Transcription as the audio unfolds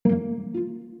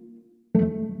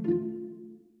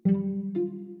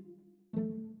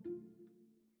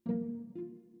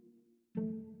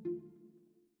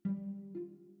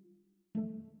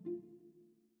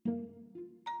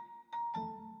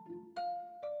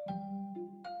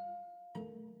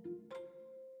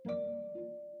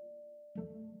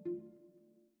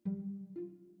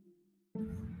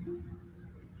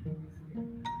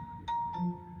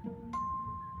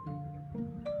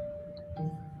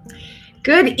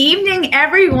Good evening,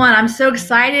 everyone. I'm so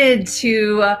excited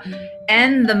to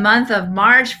end the month of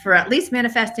March for at least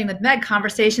Manifesting with Meg,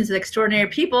 Conversations with Extraordinary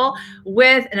People,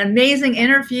 with an amazing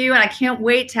interview, and I can't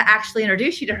wait to actually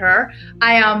introduce you to her.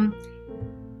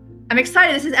 I'm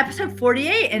excited. This is episode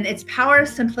 48, and it's Power of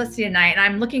Simplicity tonight. And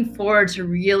I'm looking forward to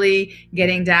really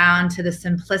getting down to the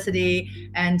simplicity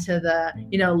and to the,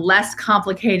 less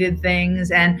complicated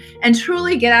things and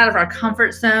truly get out of our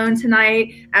comfort zone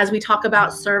tonight as we talk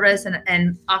about service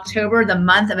and October, the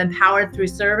month of Empowered Through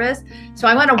Service. So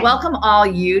I want to welcome all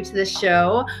you to the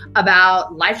show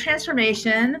about life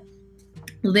transformation,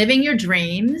 living your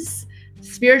dreams,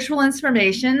 spiritual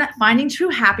information, finding true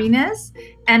happiness,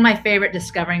 and my favorite,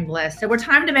 discovering bliss. So we're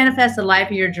time to manifest the life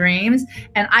of your dreams.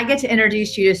 And I get to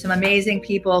introduce you to some amazing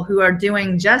people who are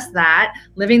doing just that,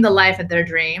 living the life of their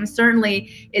dreams.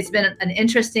 Certainly, it's been an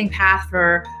interesting path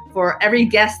for every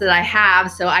guest that I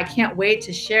have. So I can't wait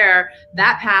to share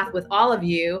that path with all of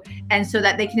you, and so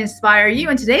that they can inspire you.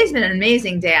 And today's been an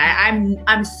amazing day.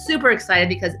 I'm super excited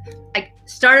because I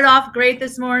started off great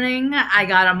this morning. I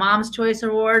got a Mom's Choice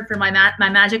Award for my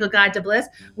Magical Guide to Bliss,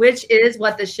 which is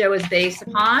what the show is based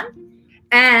upon.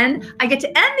 And I get to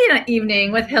end the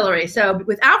evening with Hillary. So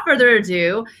without further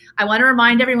ado, I want to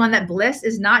remind everyone that bliss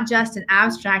is not just an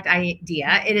abstract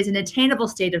idea. It is an attainable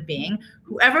state of being.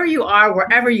 Whoever you are,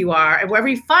 wherever you are, and wherever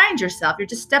you find yourself, you're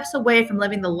just steps away from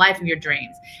living the life of your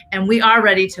dreams. And we are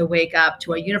ready to wake up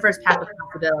to a universe path of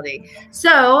possibility.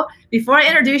 So before I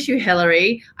introduce you,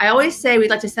 Hillary, I always say we'd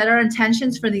like to set our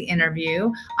intentions for the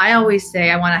interview. I always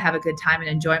say I want to have a good time and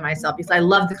enjoy myself because I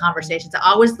love the conversations. I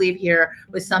always leave here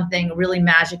with something really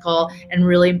magical and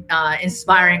really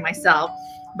inspiring myself.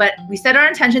 But we set our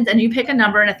intentions and you pick a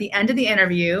number. And at the end of the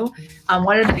interview,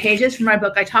 one of the pages from my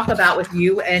book I talk about with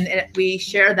you, and we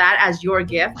share that as your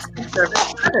gift and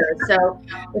service to others. So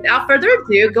without further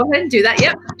ado, go ahead and do that.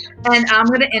 Yep. And I'm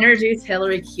going to introduce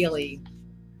Hillary Keeley.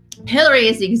 Hillary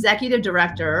is the executive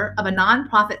director of a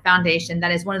nonprofit foundation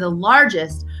that is one of the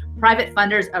largest private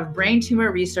funders of brain tumor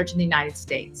research in the United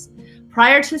States.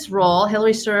 Prior to this role,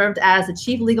 Hillary served as the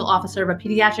chief legal officer of a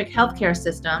pediatric health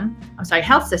system,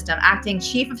 acting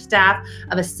chief of staff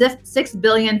of a $6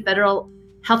 billion federal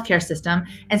healthcare system,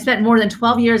 and spent more than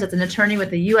 12 years as an attorney with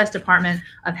the U.S. Department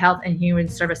of Health and Human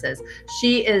Services.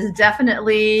 She is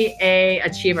definitely an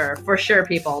achiever, for sure,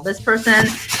 people. This person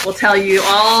will tell you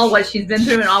all what she's been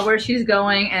through and all where she's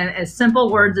going, and as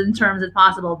simple words and terms as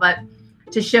possible. But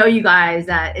to show you guys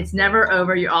that it's never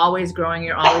over, you're always growing,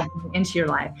 you're always moving into your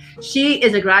life. She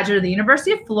is a graduate of the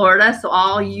University of Florida, so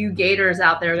all you Gators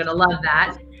out there are gonna love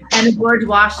that, and the George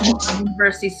Washington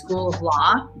University School of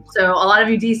Law. So a lot of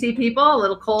you DC people, a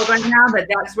little cold right now, but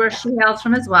that's where she hails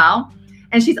from as well.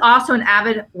 And she's also an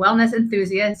avid wellness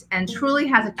enthusiast and truly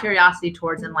has a curiosity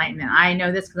towards enlightenment. I know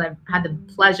this because I've had the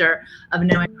pleasure of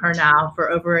knowing her now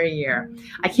for over a year.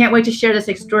 I can't wait to share this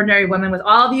extraordinary woman with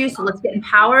all of you. So let's get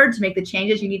empowered to make the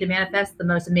changes you need to manifest the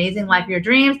most amazing life of your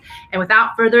dreams. And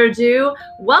without further ado,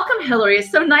 welcome, Hillary.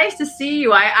 It's so nice to see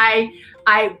you.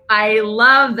 I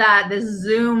love that this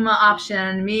Zoom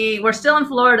option. We're still in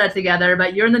Florida together,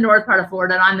 but you're in the north part of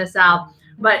Florida and I'm the south.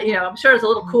 But, I'm sure it's a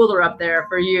little cooler up there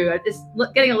for you. It's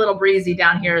getting a little breezy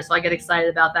down here, so I get excited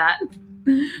about that.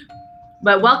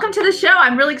 But welcome to the show.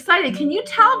 I'm really excited. Can you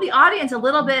tell the audience a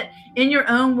little bit in your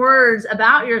own words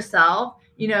about yourself,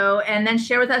 and then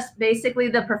share with us basically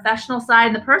the professional side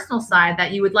and the personal side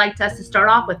that you would like us to start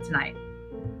off with tonight?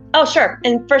 Oh, sure.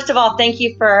 And first of all, thank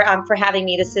you for having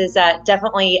me. This is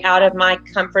definitely out of my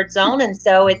comfort zone, and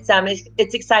so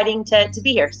it's exciting to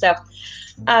be here.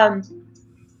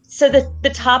 So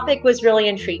the topic was really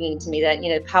intriguing to me,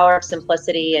 that, power of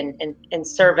simplicity and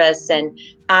service. And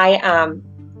I,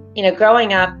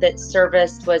 growing up, that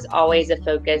service was always a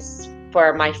focus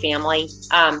for my family,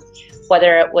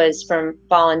 whether it was from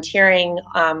volunteering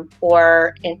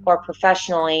or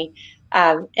professionally.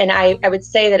 And I would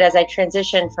say that as I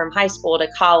transitioned from high school to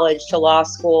college to law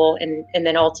school and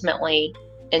then ultimately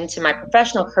into my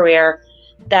professional career,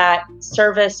 that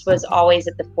service was always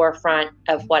at the forefront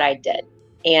of what I did.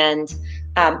 And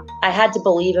I had to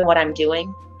believe in what I'm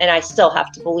doing, and I still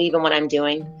have to believe in what I'm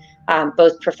doing,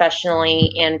 both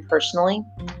professionally and personally.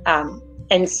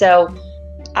 And so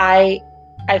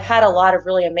I've had a lot of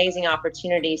really amazing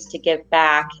opportunities to give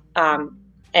back.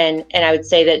 And I would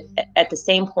say that at the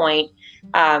same point,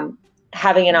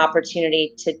 having an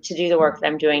opportunity to do the work that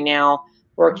I'm doing now,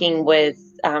 working with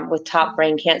top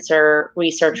brain cancer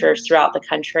researchers throughout the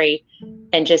country,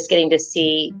 and just getting to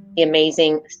see the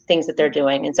amazing things that they're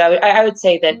doing. And so I would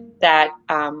say that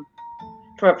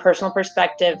from a personal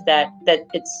perspective, that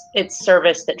it's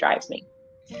service that drives me.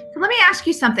 So let me ask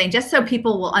you something, just so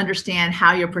people will understand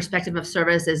how your perspective of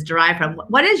service is derived from.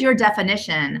 What is your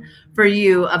definition for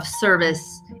you of service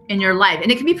in your life?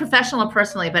 And it can be professional or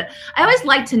personally, but I always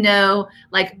like to know,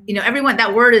 like, everyone,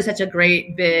 that word is such a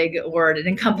great big word. It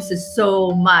encompasses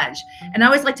so much. And I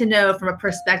always like to know from a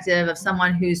perspective of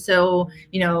someone who's so,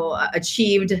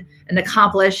 achieved and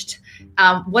accomplished,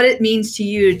 what it means to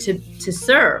you to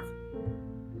serve.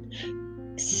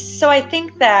 So I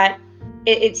think that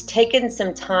it's taken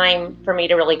some time for me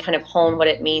to really kind of hone what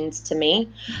it means to me.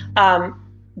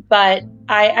 But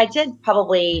I did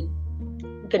probably,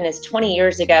 20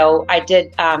 years ago, I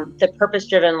did the Purpose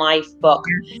Driven Life book.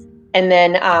 And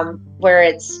then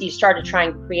where you start to try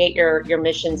and create your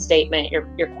mission statement,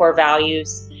 your core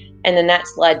values. And then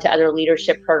that's led to other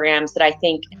leadership programs that I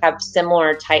think have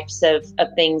similar types of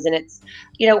things. And it's,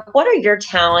 what are your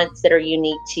talents that are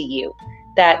unique to you?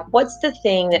 What's the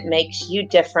thing that makes you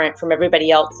different from everybody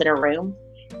else in a room?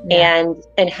 Yeah.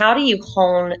 And how do you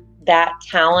hone that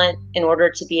talent in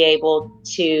order to be able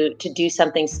to do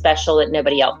something special that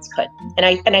nobody else could?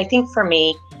 And I think for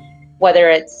me, whether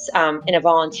it's in a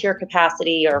volunteer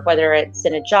capacity or whether it's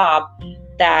in a job,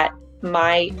 that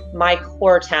my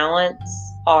core talents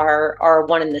are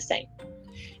one and the same.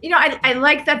 I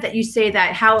like that you say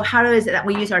that. How is it that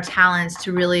we use our talents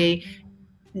to really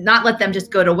not let them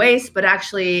just go to waste, but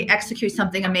actually execute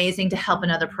something amazing to help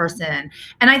another person?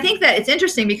 And I think that it's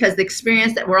interesting because the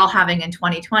experience that we're all having in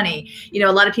 2020,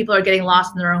 a lot of people are getting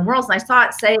lost in their own worlds. And I saw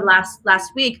it say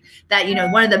last week that,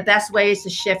 one of the best ways to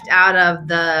shift out of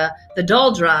the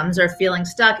doldrums or feeling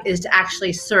stuck is to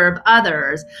actually serve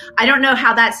others. I don't know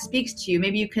how that speaks to you.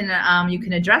 Maybe you can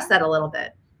address that a little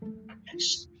bit.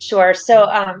 Sure. So,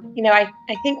 I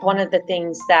think one of the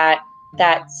things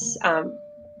that's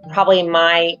probably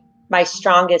my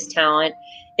strongest talent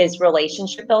is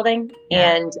relationship building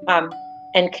and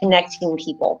connecting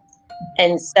people.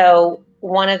 And so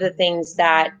one of the things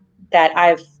that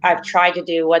I've tried to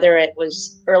do, whether it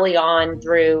was early on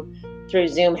through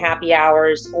Zoom happy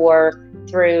hours or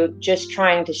through just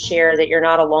trying to share that you're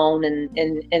not alone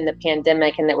in the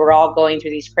pandemic and that we're all going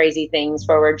through these crazy things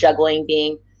where we're juggling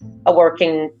being a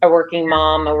working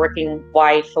mom, a working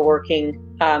wife, a working,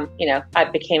 I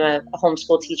became a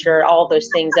homeschool teacher, all those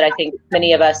things that I think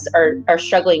many of us are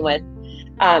struggling with.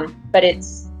 But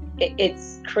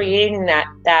it's creating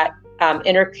that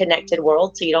interconnected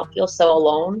world so you don't feel so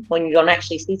alone when you don't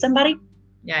actually see somebody.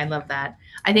 Yeah, I love that.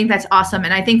 I think that's awesome.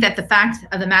 And I think that the fact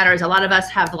of the matter is a lot of us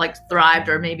have thrived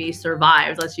or maybe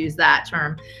survived, let's use that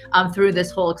term, through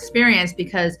this whole experience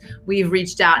because we've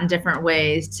reached out in different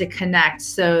ways to connect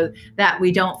so that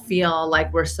we don't feel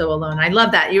like we're so alone. I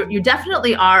love that. You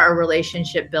definitely are a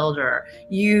relationship builder.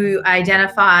 You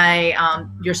identify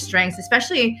your strengths,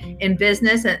 especially in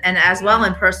business and as well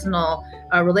in personal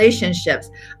relationships.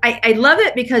 I love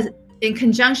it because in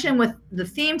conjunction with the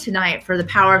theme tonight for the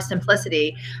power of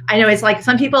simplicity, I know it's like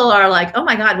some people are like, oh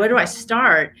my God, where do I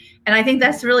start? And I think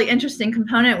that's a really interesting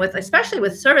component especially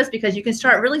with service, because you can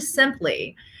start really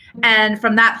simply. And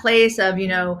from that place of,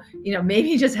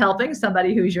 maybe just helping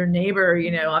somebody who's your neighbor,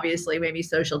 obviously maybe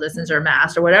social distance or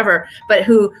mask or whatever, but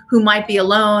who might be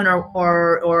alone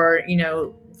or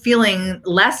feeling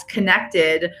less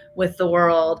connected with the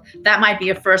world, that might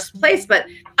be a first place. But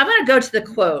I'm going to go to the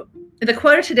quote. The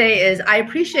quote of today is, I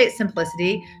appreciate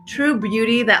simplicity, true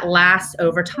beauty that lasts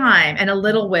over time, and a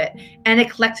little wit and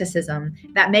eclecticism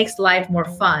that makes life more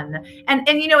fun. And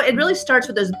it really starts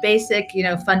with those basic,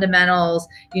 fundamentals,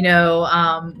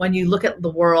 when you look at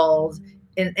the world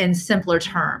in simpler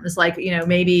terms,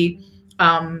 maybe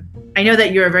I know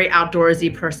that you're a very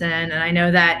outdoorsy person, and I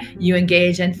know that you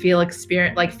engage and feel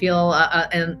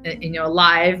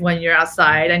alive when you're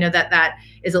outside. I know that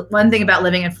is one thing about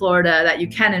living in Florida, that you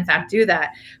can in fact do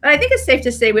that. But I think it's safe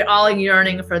to say we're all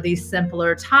yearning for these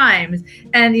simpler times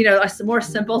and a more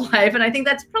simple life. And I think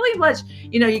that's pretty much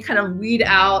you kind of weed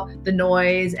out the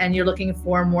noise and you're looking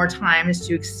for more times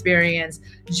to experience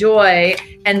joy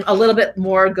and a little bit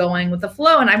more going with the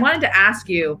flow. And I wanted to ask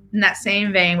you in that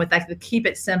same vein with the keep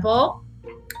it simple.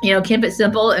 Keep it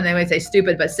simple, and they might say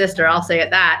stupid, but sister, I'll say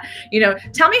it that.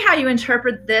 Tell me how you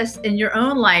interpret this in your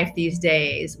own life these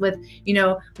days with,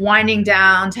 winding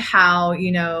down to how,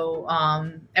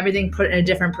 everything put in a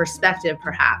different perspective,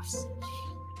 perhaps.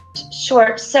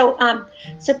 Sure. So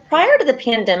prior to the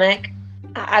pandemic,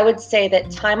 I would say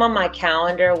that time on my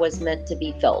calendar was meant to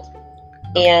be filled.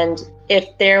 And if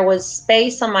there was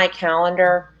space on my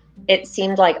calendar, it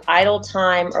seemed like idle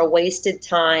time or wasted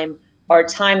time or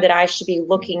time that I should be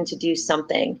looking to do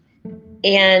something.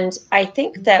 And I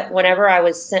think that whenever I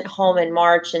was sent home in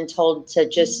March and told to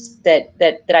just that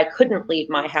I couldn't leave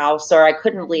my house, or I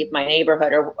couldn't leave my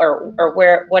neighborhood, or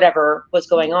where whatever was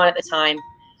going on at the time,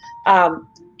 um,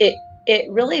 it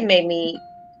it really made me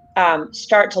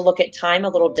start to look at time a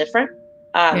little different.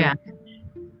 Yeah. Um,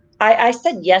 I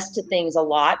said yes to things a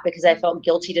lot because I felt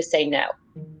guilty to say no.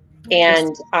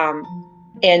 Interesting. And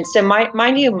and so my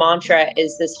new mantra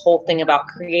is this whole thing about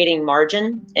creating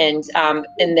margin and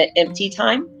in the empty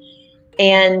time.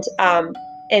 And Tell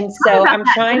me so about I'm that. What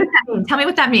does trying. that mean? Tell me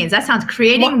what that means. That sounds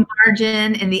creating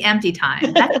margin in the empty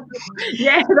time. That's,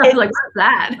 yeah, I was like, what's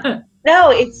that?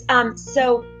 No, it's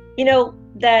so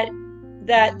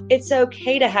that it's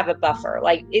okay to have a buffer.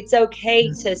 Like it's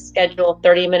okay to schedule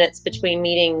 30 minutes between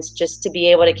meetings just to be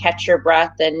able to catch your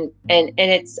breath, and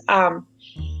it's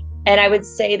and I would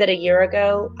say that a year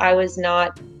ago I was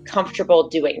not comfortable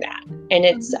doing that. And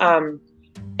it's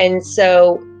and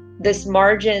so this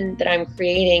margin that I'm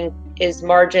creating is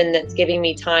margin that's giving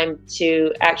me time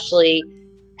to actually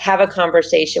have a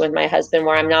conversation with my husband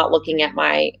where I'm not looking at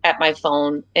my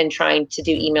phone and trying to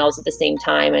do emails at the same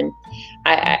time. And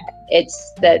I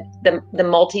it's that the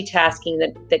multitasking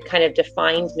that kind of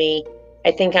defined me.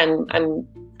 I think I'm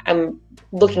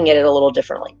looking at it a little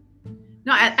differently.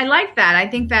 No, I like that. I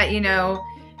think that,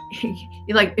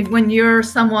 like when you're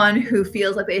someone who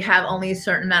feels like they have only a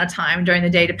certain amount of time during the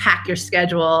day to pack your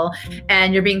schedule,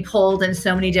 and you're being pulled in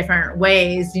so many different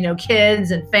ways,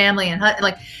 kids and family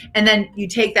and then you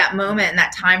take that moment and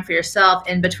that time for yourself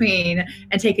in between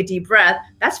and take a deep breath.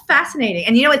 That's fascinating.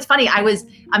 And it's funny.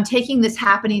 I'm taking this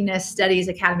Happiness Studies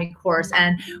Academy course,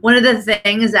 and one of the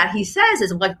things that he says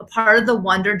is like a part of the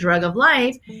wonder drug of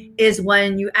life is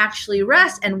when you actually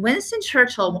rest. And Winston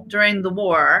Churchill during the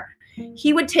war,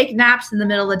 he would take naps in the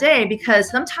middle of the day because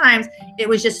sometimes it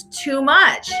was just too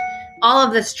much. All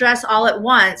of the stress all at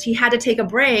once. He had to take a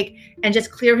break and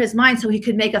just clear his mind so he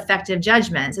could make effective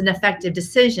judgments and effective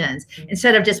decisions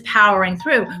instead of just powering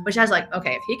through, which I was like,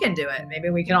 okay, if he can do it, maybe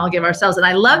we can all give ourselves. And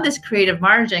I love this creative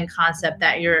margin concept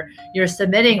that you're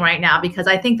submitting right now, because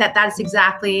I think that that's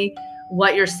exactly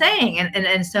what you're saying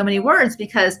in so many words,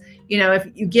 because,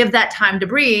 if you give that time to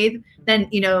breathe, then,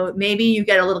 maybe you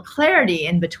get a little clarity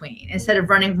in between instead of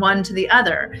running one to the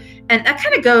other. And that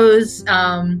kind of goes,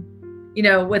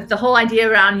 with the whole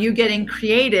idea around you getting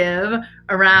creative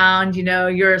around,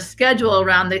 your schedule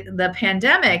around the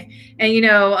pandemic. And,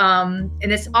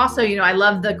 and it's also, I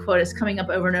love the quote, it's coming up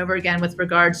over and over again with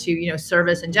regard to,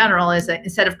 service in general, is that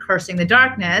instead of cursing the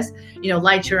darkness,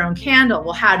 light your own candle.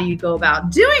 Well, how do you go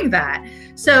about doing that?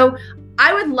 So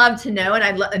I would love to know, and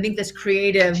I think this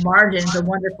creative margin is a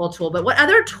wonderful tool, but what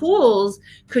other tools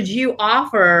could you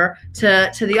offer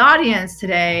to the audience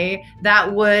today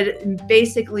that would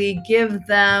basically give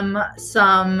them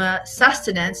some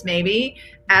sustenance, maybe,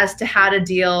 as to how to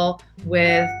deal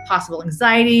with possible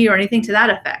anxiety or anything to that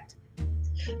effect?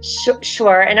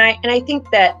 Sure. And I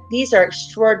think that these are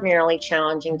extraordinarily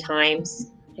challenging times,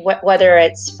 whether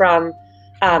it's from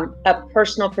a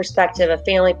personal perspective, a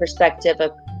family perspective,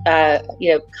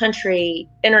 country,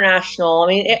 international. I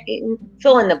mean,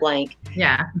 fill in the blank.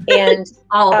 Yeah. And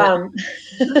all of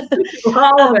it.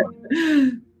 All of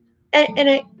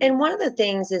it. And one of the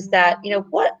things is that,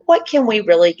 what can we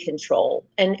really control,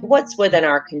 and what's within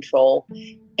our control,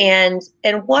 and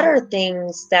what are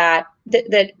things that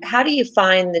how do you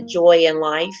find the joy in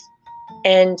life?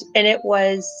 And it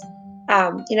was,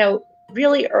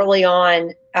 really early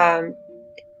on,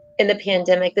 in the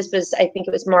pandemic. This was, I think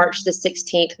it was March the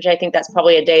 16th, which I think that's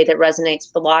probably a day that resonates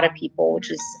with a lot of people,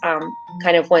 which is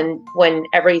kind of when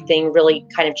everything really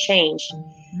kind of changed.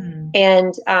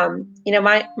 And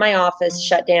my office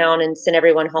shut down and sent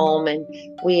everyone home, and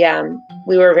we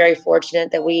were very fortunate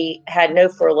that we had no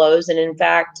furloughs, and in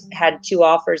fact had 2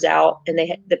 offers out, and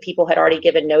the people had already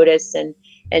given notice,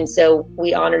 and so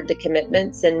we honored the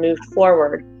commitments and moved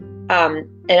forward. And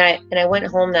I went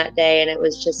home that day, and it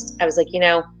was just, I was like,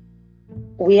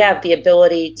 we have the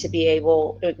ability to be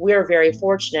able, we're very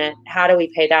fortunate. How do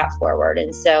we pay that forward?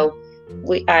 And so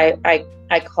I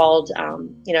called,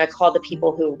 I called the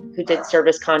people who did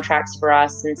service contracts for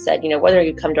us and said, whether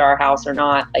you come to our house or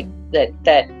not, like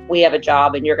that we have a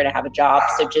job and you're going to have a job.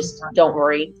 So just don't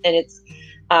worry. And it's,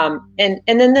 and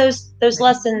then those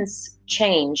lessons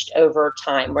changed over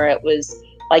time, where it was,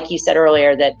 like you said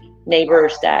earlier, that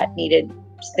neighbors that needed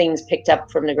things picked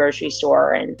up from the grocery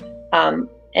store, and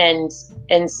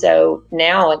so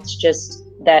now it's just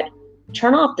that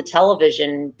turn off the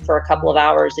television for a couple of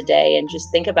hours a day and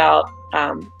just think about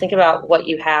what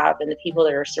you have and the people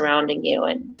that are surrounding you,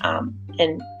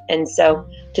 and so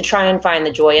to try and find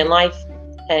the joy in life,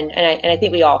 and I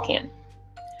think we all can.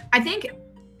 I think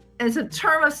as a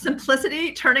term of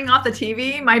simplicity, turning off the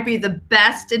TV might be the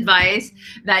best advice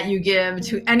that you give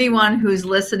to anyone who's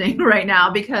listening right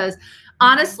now, because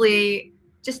honestly,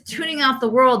 just tuning off the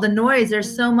world, the noise,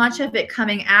 there's so much of it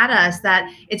coming at us that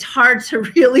it's hard to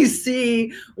really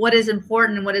see what is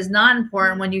important and what is not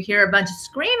important when you hear a bunch of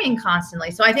screaming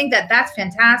constantly. So I think that that's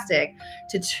fantastic,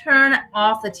 to turn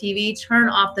off the TV, turn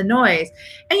off the noise.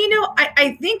 And, you know,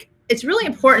 I think it's really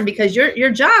important because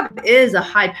your job is a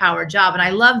high powered job. And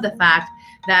I love the fact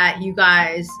that you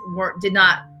guys did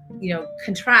not, you know,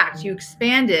 contract, you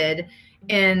expanded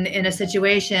in a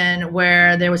situation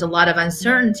where there was a lot of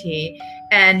uncertainty,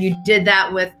 and you did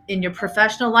that in your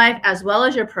professional life as well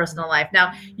as your personal life.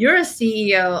 Now, you're a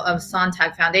CEO of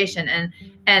Sontag Foundation,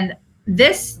 and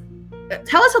this,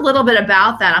 tell us a little bit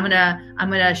about that. I'm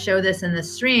gonna show this in the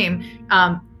stream.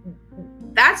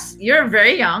 You're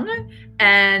very young,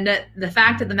 and the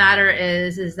fact of the matter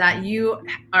is that you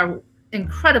are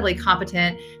incredibly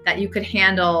competent, that you could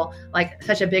handle like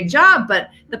such a big job. But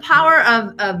the power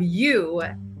of you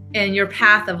and your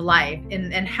path of life,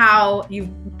 and how you've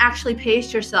actually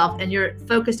paced yourself and you're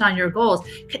focused on your goals.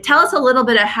 Tell us a little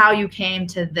bit of how you came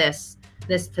to this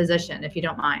position, if you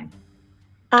don't mind.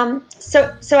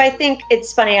 So I think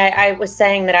it's funny. I was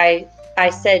saying that I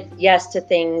said yes to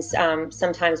things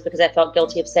sometimes because I felt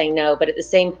guilty of saying no, but at the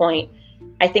same point,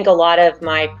 I think a lot of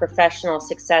my professional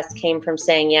success came from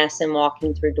saying yes and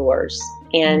walking through doors.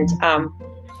 And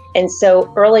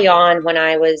so early on, when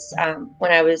I was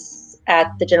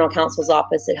at the General Counsel's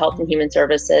office at Health and Human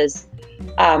Services,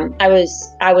 I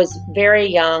was very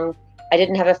young. I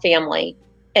didn't have a family.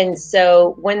 And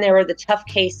so when there were the tough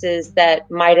cases that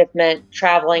might have meant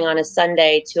traveling on a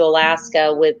Sunday to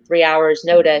Alaska with 3 hours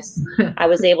notice, I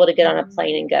was able to get on a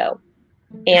plane and go.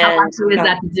 And how likely is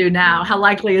that to do now? How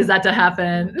likely is that to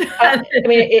happen? I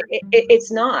mean, it's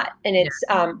not, and it's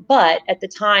but at the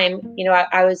time, you know,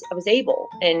 I was able,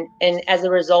 and as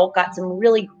a result, got some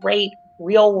really great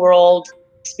real world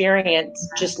experience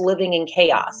just living in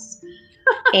chaos.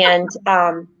 And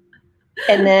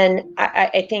then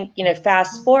I think, you know,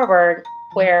 fast forward,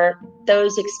 where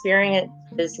those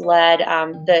experiences led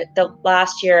the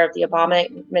last year of the Obama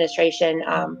administration.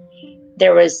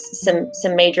 There was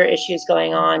some major issues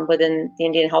going on within the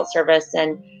Indian Health Service,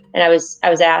 and I was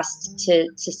asked to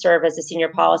serve as a senior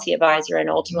policy advisor and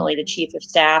ultimately the chief of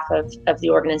staff of the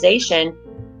organization,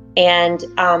 and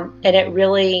it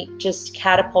really just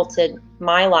catapulted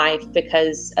my life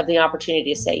because of the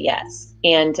opportunity to say yes.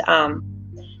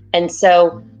 And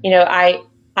so, you know,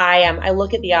 I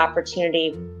look at the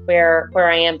opportunity where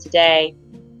I am today,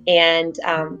 and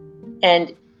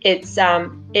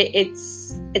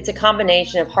it's a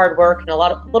combination of hard work and a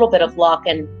little bit of luck.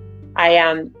 And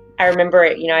I remember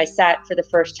it, you know, I sat for the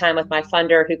first time with my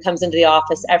funder, who comes into the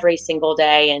office every single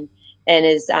day and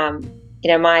is, you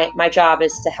know, my job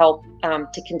is to help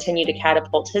to continue to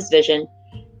catapult his vision.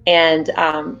 And,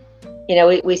 you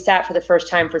know, we sat for the first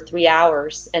time for 3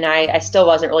 hours, and I still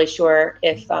wasn't really sure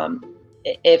if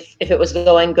it was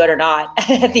going good or not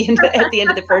at the end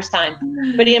of the first time,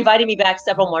 but he invited me back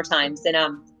several more times.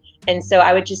 And so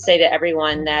I would just say to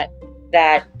everyone that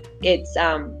it's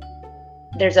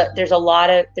there's a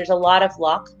lot of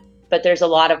luck, but there's a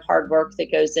lot of hard work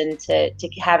that goes into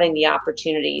having the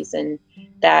opportunities, and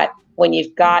that when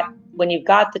you've got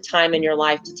the time in your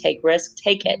life to take risk,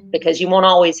 take it, because you won't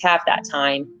always have that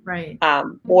time, right,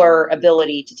 or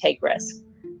ability to take risk.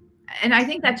 And I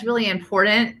think that's really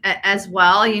important as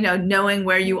well, you know, knowing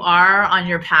where you are on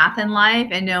your path in life,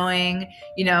 and knowing,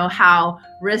 you know, how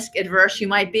risk adverse you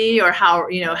might be, or how,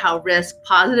 you know, how risk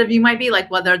positive you might be, like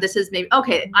whether this is maybe,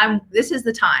 okay, this is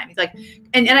the time. It's like,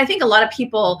 and I think a lot of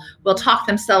people will talk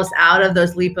themselves out of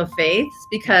those leap of faiths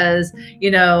because, you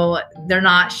know, they're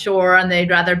not sure, and they'd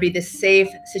rather be the safe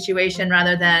situation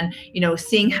rather than, you know,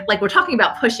 seeing, like we're talking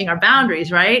about pushing our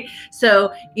boundaries, right?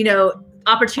 So, you know,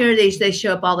 opportunities, they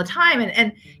show up all the time,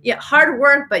 and yeah, hard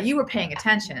work, but you were paying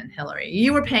attention, Hillary.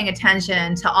 You were paying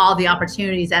attention to all the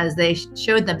opportunities as they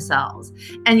showed themselves,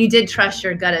 and you did trust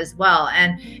your gut as well.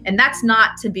 And that's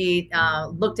not to be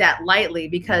looked at lightly,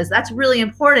 because that's really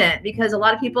important, because a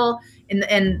lot of people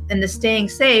in the staying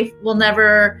safe will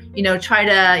never, you know, try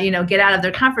to, you know, get out of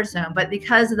their comfort zone. But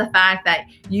because of the fact that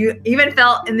you even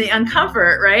felt in the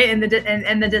uncomfort, right, and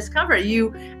the discomfort,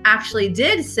 you actually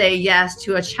did say yes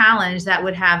to a challenge that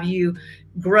would have you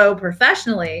grow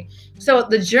professionally. So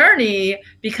the journey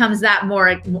becomes that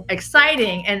more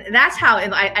exciting. And that's how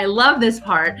I love this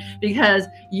part, because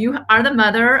you are the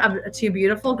mother of two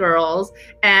beautiful girls.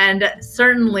 And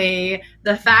certainly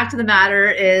the fact of the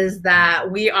matter is that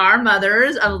we are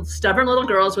mothers of stubborn little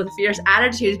girls with fierce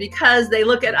attitudes, because they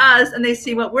look at us and they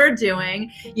see what we're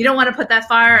doing. You don't want to put that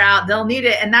fire out. They'll need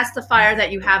it. And that's the fire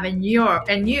that you have in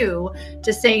you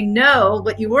to say no,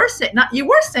 but you were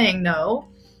saying no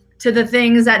to the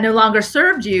things that no longer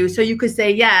served you, so you could say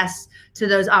yes to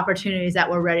those opportunities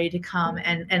that were ready to come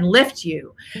and lift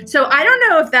you. So I don't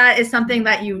know if that is something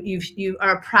that you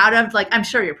are proud of. Like, I'm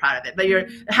sure you're proud of it, but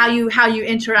how you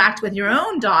interact with your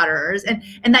own daughters, and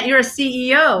that you're a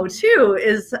CEO too,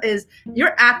 is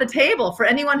you're at the table. For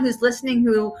anyone who's listening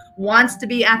who wants to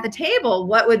be at the table,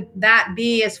 what would that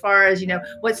be as far as,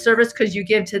 what service could you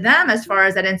give to them as far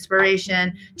as that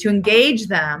inspiration to engage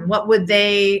them? What would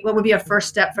be a first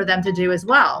step for them to do as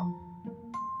well?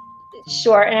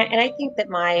 Sure. And I think that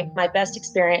my best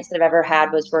experience that I've ever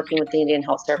had was working with the Indian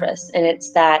Health Service. And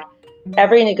it's that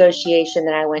every negotiation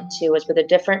that I went to was with a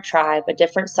different tribe, a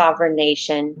different sovereign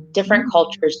nation, different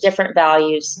cultures, different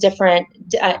values, different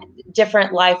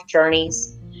life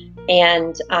journeys.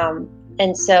 And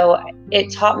so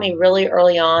it taught me really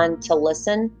early on to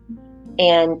listen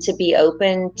and to be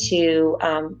open to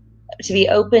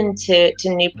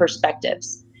new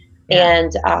perspectives. Yeah.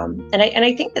 And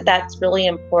I think that that's really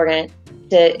important,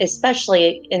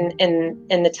 especially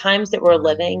in the times that we're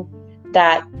living,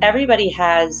 that everybody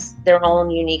has their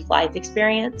own unique life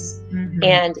experience. Mm-hmm.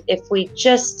 And if we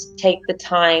just take the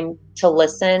time to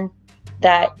listen,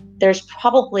 that there's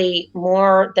probably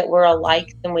more that we're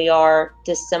alike than we are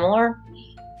dissimilar.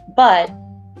 But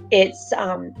it's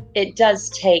a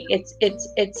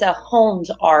honed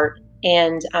art.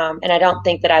 And I don't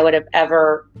think that I would have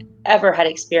ever had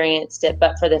experienced it,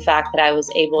 but for the fact that I was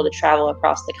able to travel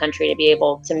across the country to be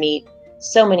able to meet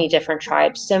so many different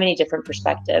tribes, so many different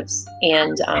perspectives.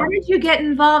 And how did you get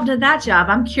involved in that job?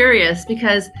 I'm curious,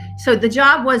 because so the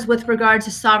job was with regard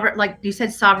to sovereign, like you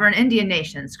said, sovereign Indian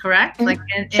nations, correct? Mm-hmm. Like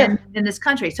in this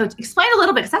country. So explain a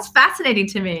little bit, because that's fascinating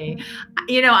to me.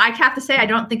 I have to say, I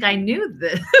don't think I knew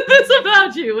this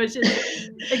about you, which is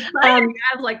exciting.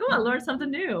 I was like, oh, I learned something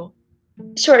new.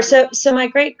 Sure. So my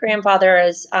great grandfather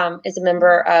is a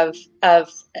member of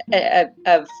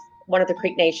one of the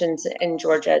Creek Nations in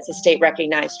Georgia. It's a state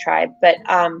recognized tribe. But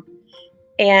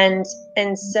and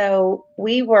so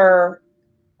we were,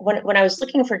 when I was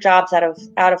looking for jobs out of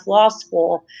law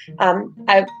school,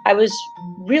 I was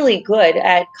really good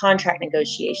at contract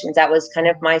negotiations. That was kind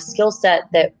of my skill set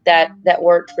that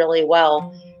worked really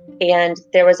well. And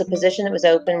there was a position that was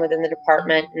open within the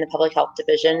department in the public health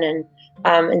division. And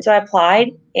so I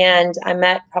applied, and I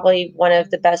met probably one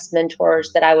of the best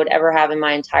mentors that I would ever have in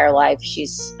my entire life.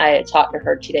 I talked to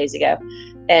her 2 days ago,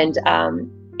 and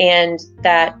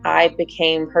that I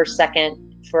became her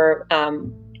second for,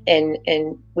 and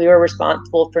we were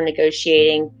responsible for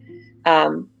negotiating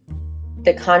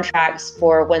the contracts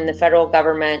for when the federal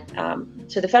government,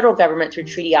 so the federal government through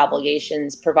treaty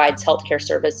obligations provides healthcare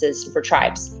services for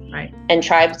tribes. Right. And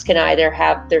tribes can either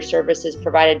have their services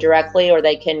provided directly, or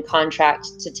they can contract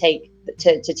to take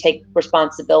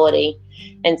responsibility.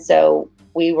 And so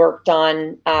we worked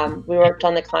on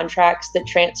the contracts that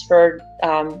transferred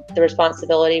the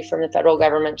responsibility from the federal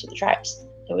government to the tribes.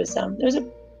 It was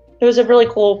a really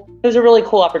cool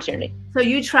opportunity. So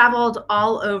you traveled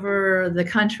all over the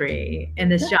country in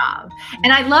this job.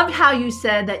 And I loved how you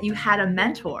said that you had a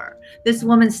mentor. This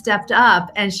woman stepped up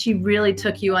and she really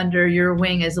took you under your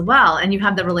wing as well. And you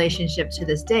have the relationship to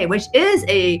this day, which is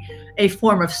a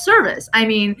form of service. I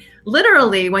mean,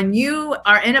 literally, when you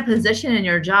are in a position in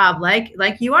your job, like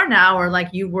you are now, or like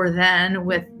you were then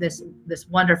with this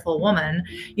wonderful woman,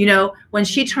 when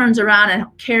she turns around and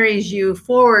carries you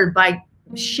forward by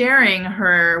sharing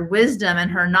her wisdom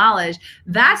and her knowledge,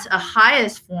 that's a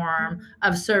highest form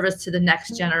of service to the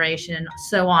next generation, and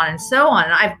so on and so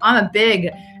on. And I'm a big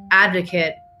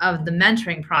advocate of the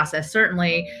mentoring process.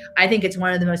 Certainly, I think it's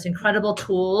one of the most incredible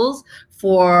tools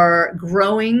for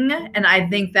growing. And I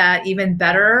think that even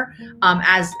better,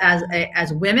 as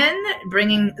women,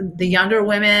 bringing the younger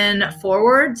women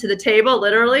forward to the table,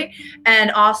 literally, and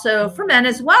also for men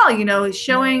as well,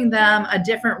 showing them a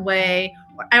different way.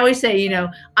 I always say,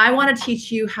 I want to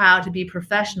teach you how to be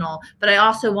professional, but I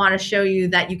also want to show you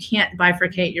that you can't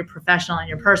bifurcate your professional and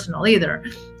your personal either.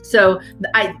 So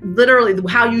I literally,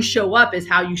 how you show up is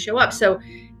how you show up. So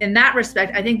in that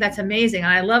respect, I think that's amazing.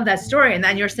 And I love that story. And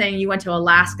then you're saying you went to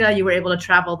Alaska, you were able to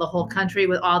travel the whole country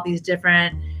with all these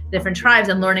different different tribes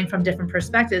and learning from different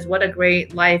perspectives. What a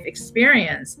great life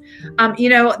experience.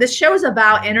 This show is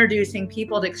about introducing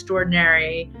people to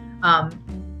extraordinary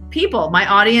people. My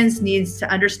audience needs to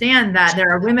understand that there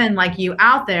are women like you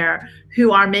out there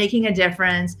who are making a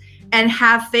difference and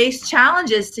have faced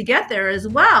challenges to get there as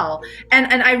well.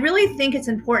 And I really think it's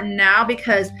important now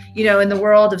because, in the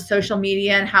world of social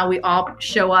media and how we all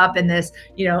show up in this,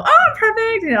 oh, I'm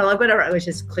perfect, like whatever, which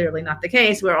is clearly not the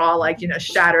case. We're all like,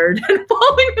 shattered and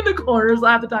falling in the corners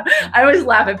half the time. I always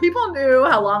laugh. If people knew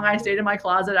how long I stayed in my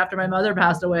closet after my mother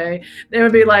passed away, they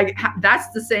would be like,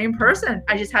 that's the same person.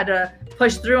 I just had to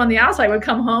push through on the outside. I would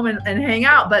come home and hang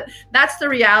out. But that's the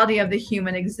reality of the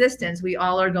human existence. We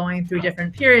all are going through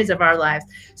different periods of our lives.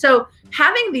 So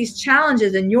having these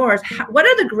challenges in yours, what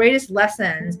are the greatest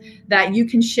lessons that you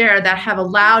can share that have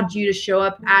allowed you to show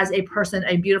up as a person,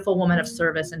 a beautiful woman of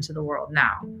service into the world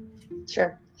now?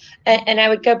 Sure. And I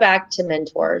would go back to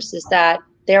mentors, is that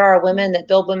there are women that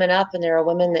build women up and there are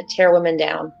women that tear women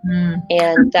down,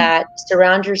 and that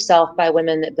surround yourself by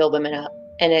women that build women up.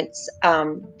 And it's,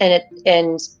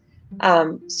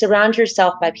 surround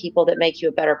yourself by people that make you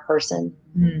a better person,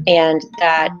 and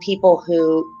that people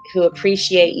who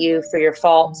appreciate you for your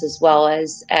faults as well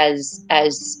as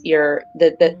your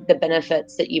the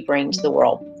benefits that you bring to the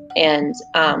world. And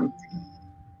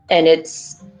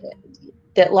it's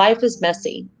that life is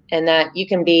messy, and that you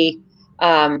can be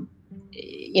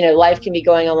life can be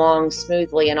going along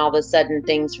smoothly, and all of a sudden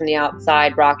things from the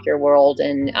outside rock your world,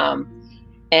 and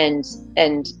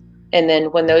then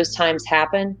when those times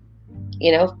happen,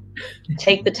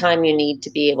 take the time you need to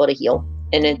be able to heal.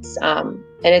 And it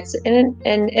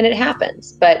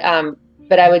happens. But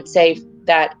I would say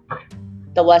that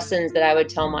the lessons that I would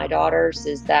tell my daughters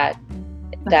is that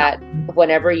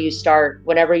whenever you start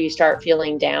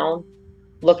feeling down,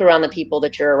 look around the people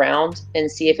that you're around and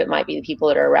see if it might be the people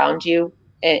that are around you.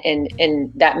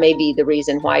 And that may be the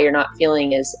reason why you're not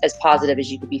feeling as positive as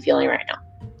you could be feeling right now.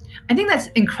 I think that's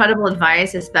incredible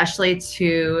advice, especially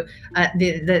to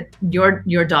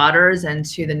your daughters and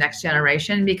to the next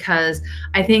generation, because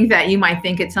I think that you might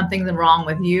think it's something wrong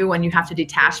with you when you have to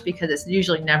detach, because it's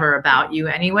usually never about you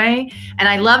anyway. And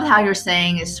I love how you're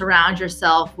saying is surround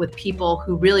yourself with people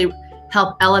who really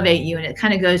help elevate you. And it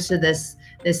kind of goes to this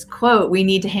quote: we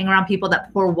need to hang around people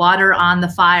that pour water on the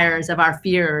fires of our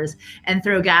fears and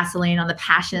throw gasoline on the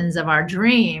passions of our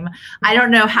dream. I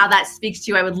don't know how that speaks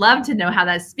to you. I would love to know how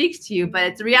that speaks to you,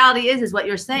 but the reality is what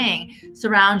you're saying.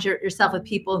 Surround yourself with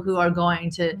people who are going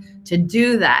to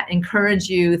do that, encourage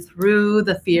you through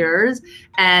the fears,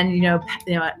 and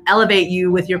elevate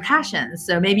you with your passions.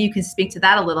 So maybe you can speak to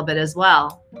that a little bit as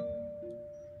well.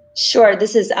 Sure.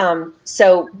 This is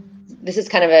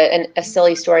kind of a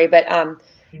silly story, but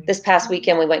this past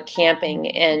weekend we went camping,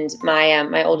 and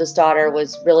my oldest daughter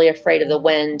was really afraid of the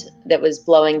wind that was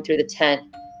blowing through the tent.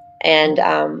 And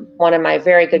one of my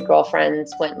very good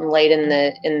girlfriends went and laid in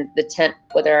the tent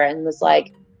with her and was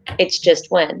like, "It's just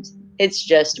wind. It's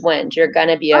just wind. You're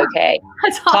gonna be okay."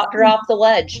 Awesome. Talked her off the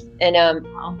ledge,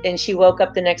 and she woke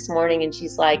up the next morning and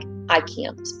she's like, "I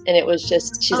camped." And it was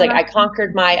just, she's like, I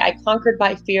conquered my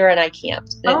fear and I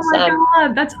camped. And oh my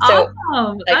God, that's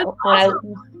awesome. That's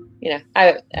awesome.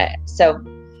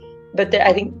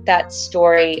 I think that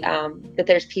story, that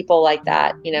there's people like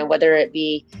that, whether it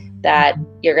be that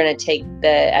you're going to take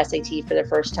the SAT for the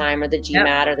first time, or the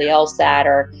GMAT, or the LSAT,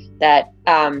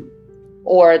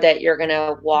 or that you're going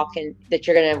to walk in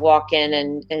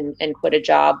and quit a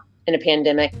job in a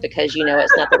pandemic because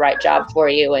it's not the right job for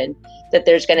you, and that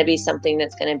there's going to be something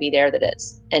that's going to be there that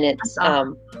is. And it's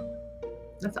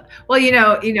well,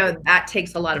 that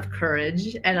takes a lot of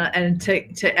courage and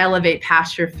to elevate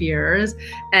past your fears.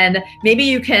 And maybe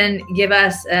you can give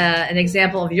us an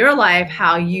example of your life,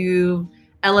 how you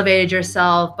elevated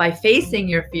yourself by facing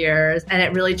your fears, and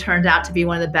it really turned out to be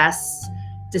one of the best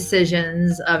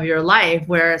decisions of your life,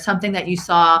 where something that you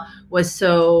saw was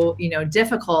so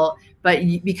difficult, but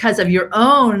because of your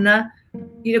own,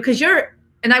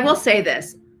 and I will say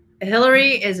this,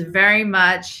 Hillary is very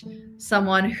much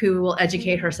someone who will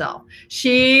educate herself.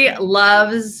 She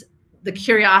loves the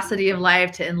curiosity of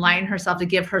life, to enlighten herself, to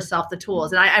give herself the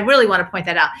tools. And I really want to point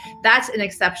that out. That's an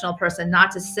exceptional person,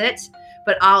 not to sit,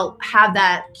 but I'll have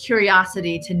that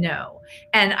curiosity to know.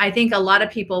 And I think a lot of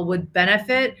people would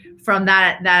benefit from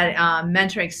that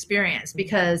mentor experience,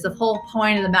 because the whole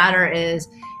point of the matter is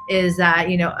that,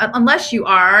 unless you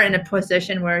are in a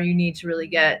position where you need to really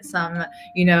get some,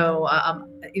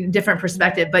 different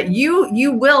perspective, but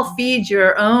you will feed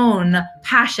your own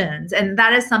passions. And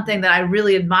that is something that I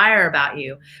really admire about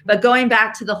you. But going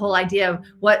back to the whole idea of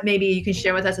what maybe you can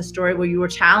share with us a story where you were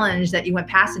challenged, that you went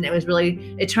past, and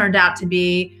it turned out to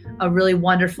be a really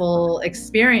wonderful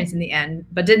experience in the end,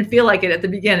 but didn't feel like it at the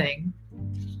beginning.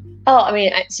 Oh, I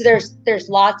mean, so there's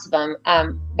lots of them.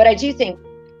 But I do think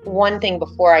one thing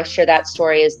before I share that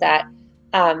story is that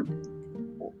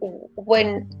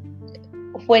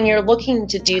when you're looking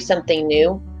to do something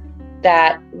new,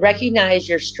 that recognize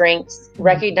your strengths,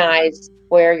 recognize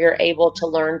where you're able to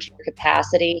learn to your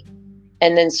capacity,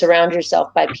 and then surround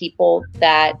yourself by people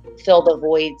that fill the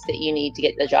voids that you need to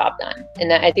get the job done.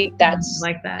 And I think that's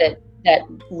like that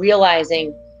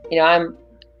realizing,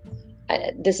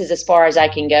 this is as far as I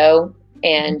can go,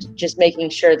 and just making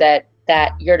sure that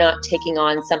you're not taking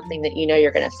on something that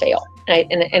you're going to fail.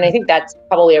 And I think that's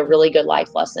probably a really good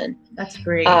life lesson. That's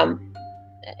great.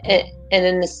 And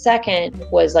then the second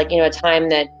was like, a time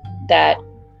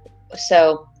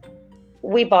so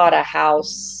we bought a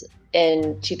house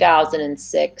in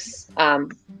 2006.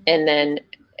 And then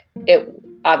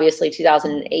obviously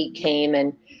 2008 came,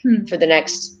 and for the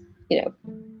next,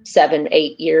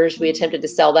 7-8 years, we attempted to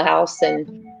sell the house,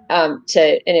 and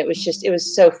it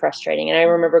was so frustrating. And I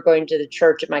remember going to the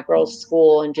church at my girls'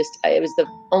 school, and it was the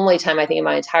only time I think in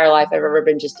my entire life I've ever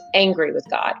been just angry with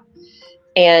God.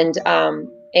 And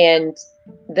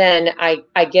then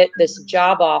I get this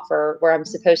job offer where I'm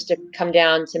supposed to come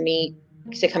down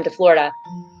to come to Florida,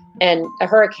 and a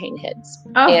hurricane hits.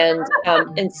 Oh.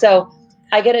 And so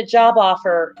I get a job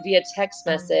offer via text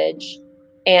message,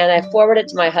 and I forward it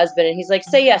to my husband, and he's like,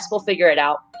 "Say yes, we'll figure it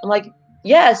out." I'm like,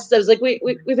 "Yes." I was like,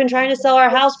 we've been trying to sell our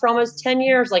house for almost 10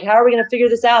 years. Like, how are we going to figure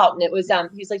this out? And it was,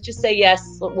 he's like, "Just say yes,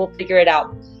 we'll figure it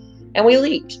out." And we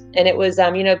leaped. And it was,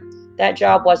 that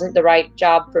job wasn't the right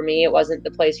job for me. It wasn't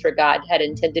the place where God had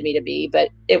intended me to be, but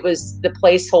it was the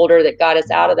placeholder that got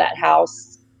us out of that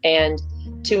house and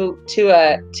to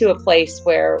a place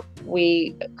where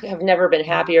we have never been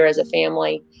happier as a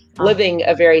family, living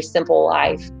a very simple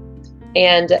life.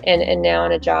 And now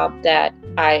in a job that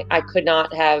I could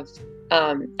not have,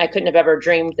 I couldn't have ever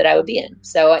dreamed that I would be in.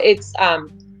 So it's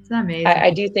amazing.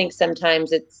 I do think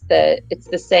sometimes it's the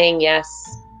saying yes,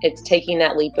 it's taking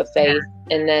that leap of faith.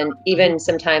 Yeah. And then even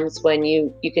sometimes when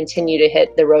you continue to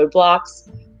hit the roadblocks,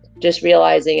 just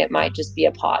realizing it might just be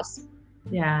a pause.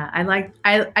 Yeah,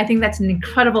 I think that's an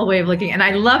incredible way of looking. And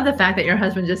I love the fact that your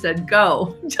husband just said,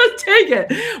 "Go, just take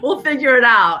it. We'll figure it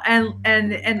out."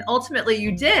 And ultimately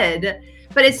you did.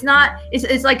 But it's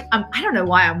like, I don't know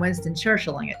why I'm Winston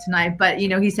Churchilling it tonight, but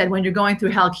he said, when you're going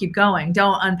through hell, keep going.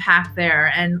 Don't unpack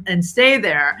there and stay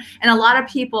there. And a lot of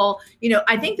people,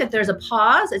 I think that there's a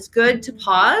pause. It's good to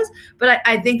pause, but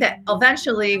I think that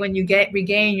eventually when you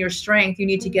regain your strength, you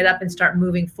need to get up and start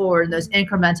moving forward in those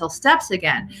incremental steps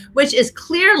again, which is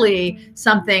clearly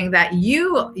something that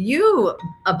you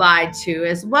abide to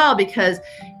as well, because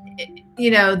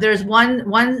there's one,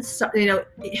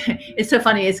 it's so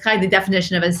funny. It's kind of the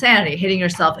definition of insanity, hitting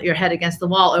your head against the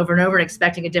wall over and over and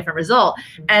expecting a different result.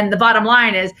 And the bottom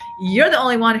line is you're the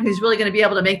only one who's really going to be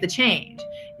able to make the change.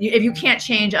 If you can't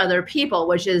change other people,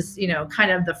 which is,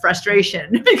 kind of the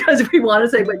frustration, because we want to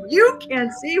say, but you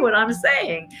can't see what I'm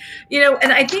saying,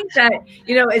 and I think that,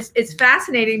 it's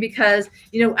fascinating because,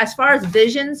 as far as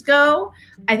visions go,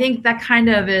 I think that kind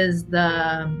of is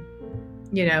the,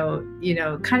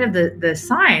 kind of the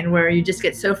sign where you just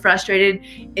get so frustrated.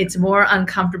 It's more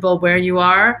uncomfortable where you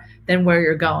are than where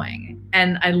you're going.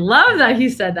 And I love that he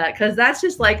said that, because that's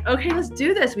just like, okay, let's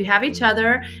do this. We have each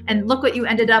other, and look what you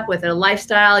ended up with, a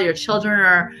lifestyle. Your children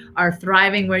are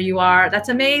thriving where you are. That's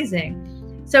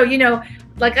amazing. So,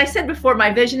 like I said before,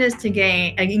 my vision is to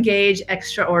engage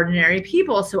extraordinary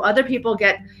people. So other people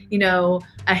get,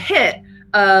 a hit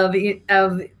of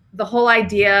the whole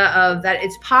idea of that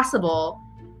it's possible,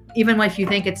 even if you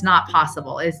think it's not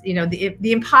possible. Is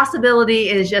the impossibility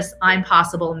is just I'm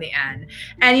possible in the end.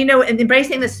 And and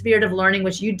embracing the spirit of learning,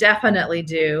 which you definitely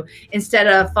do, instead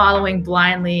of following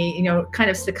blindly, kind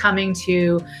of succumbing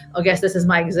to, I guess this is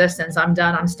my existence, I'm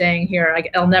done, I'm staying here,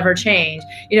 I'll never change,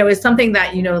 is something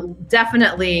that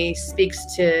definitely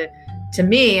speaks to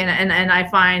me, and I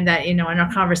find that in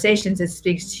our conversations it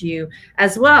speaks to you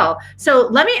as well. So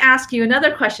let me ask you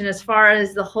another question as far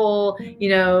as the whole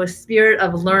spirit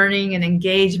of learning and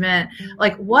engagement.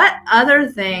 Like, what other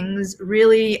things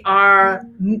really are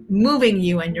moving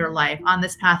you in your life on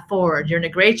this path forward? You're in a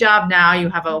great job now, you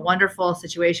have a wonderful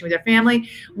situation with your family.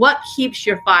 What keeps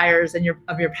your fires and your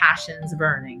passions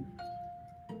burning?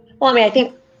 Well, I mean, I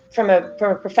think from a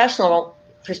professional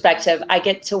perspective, I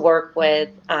get to work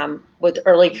with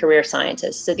early career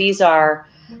scientists. So these are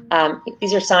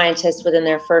these are scientists within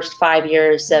their first 5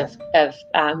 years of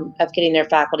getting their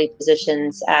faculty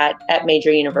positions at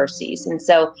major universities, and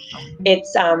so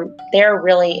it's they're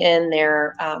really in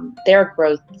their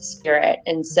growth spirit,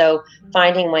 and so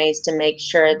finding ways to make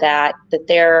sure that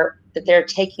they're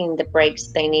taking the breaks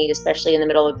they need, especially in the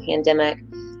middle of a pandemic.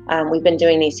 We've been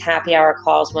doing these happy hour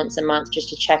calls once a month just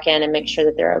to check in and make sure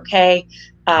that they're okay.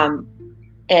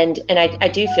 And I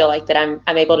do feel like that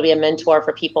I'm able to be a mentor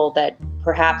for people that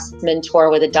perhaps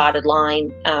mentor with a dotted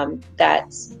line.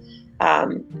 That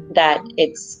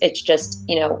it's just,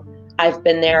 I've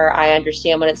been there. I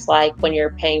understand what it's like when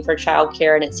you're paying for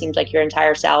childcare and it seems like your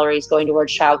entire salary is going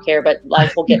towards childcare, but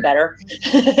life will get better.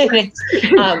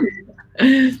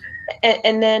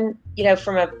 And then,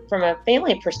 from a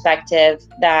family perspective,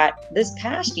 that this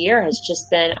past year has just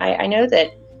been, I know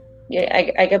that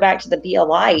I go back to the Be a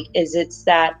Light, it's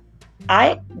that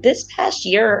this past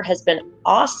year has been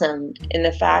awesome in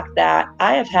the fact that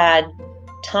I have had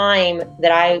time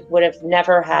that I would have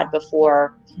never had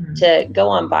before to go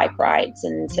on bike rides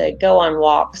and to go on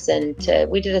walks, and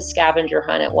we did a scavenger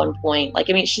hunt at one point.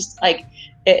 It's just like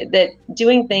that,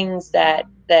 doing things that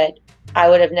I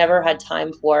would have never had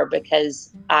time for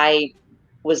because I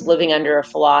was living under a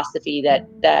philosophy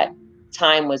that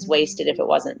time was wasted if it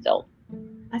wasn't filled.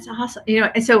 That's awesome.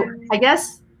 And so I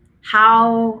guess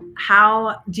how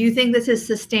do you think this is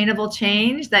sustainable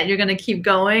change that you're going to keep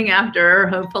going after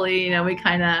hopefully, we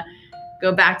kind of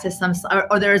go back to some,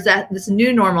 or there's this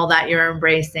new normal that you're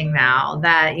embracing now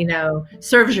that,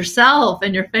 serves yourself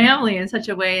and your family in such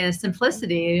a way, in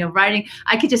simplicity, riding.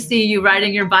 I could just see you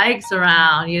riding your bikes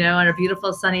around, on a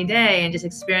beautiful sunny day and just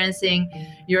experiencing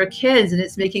your kids. And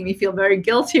it's making me feel very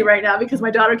guilty right now because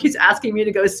my daughter keeps asking me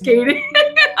to go skating.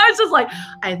 I was just like,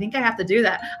 I think I have to do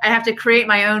that. I have to create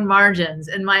my own margins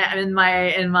in my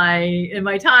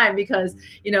time because,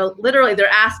 literally they're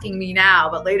asking me now,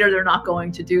 but later they're not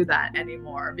going to do that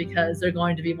anymore because they're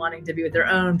going to be wanting to be with their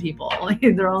own people,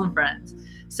 their own friends.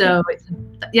 So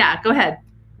yeah, go ahead.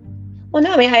 Well,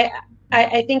 no,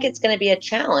 I think it's going to be a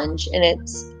challenge, and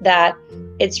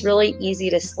it's really easy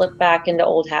to slip back into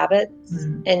old habits.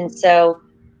 Mm-hmm. And so,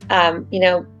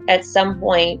 at some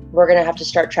point we're going to have to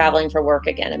start traveling for work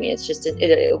again. It's just,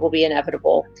 it will be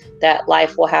inevitable that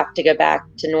life will have to go back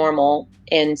to normal.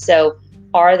 And so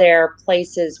are there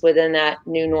places within that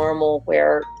new normal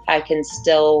where I can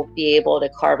still be able to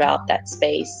carve out that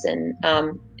space? And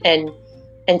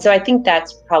so I think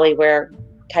that's probably where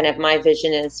kind of my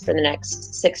vision is for the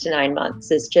next 6 to 9 months,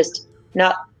 is just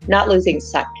not losing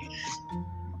sight.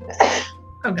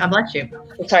 Oh, God bless you.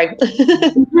 Sorry.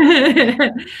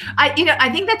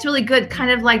 I think that's really good. Kind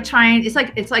of like trying, it's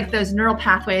like those neural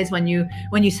pathways when you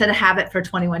set a habit for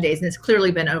 21 days, and it's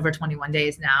clearly been over 21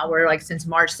 days now. We're like since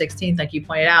March 16th, like you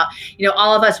pointed out,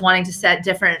 all of us wanting to set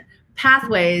different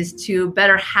pathways to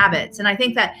better habits. And I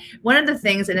think that one of the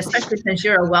things, and especially since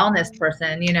you're a wellness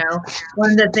person,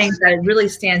 one of the things that really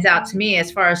stands out to me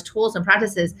as far as tools and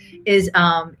practices is,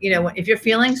 if you're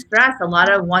feeling stressed, a lot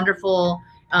of wonderful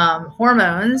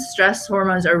stress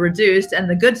hormones are reduced, and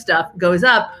the good stuff goes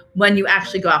up when you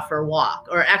actually go out for a walk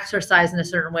or exercise in a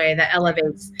certain way that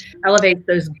elevates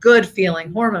those good feeling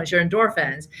hormones, your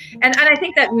endorphins. And I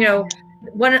think that,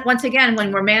 once again,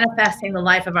 when we're manifesting the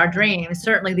life of our dreams,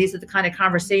 certainly these are the kind of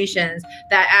conversations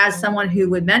that, as someone who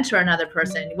would mentor another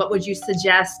person, what would you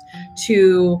suggest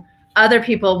to other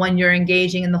people when you're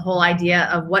engaging in the whole idea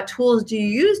of what tools do you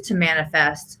use to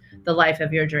manifest the life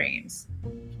of your dreams?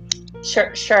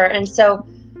 Sure. And so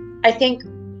I think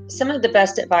some of the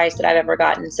best advice that I've ever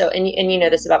gotten, so, and you know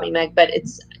this about me, Meg, but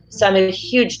I'm a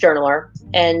huge journaler,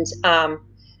 and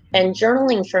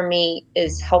journaling for me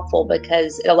is helpful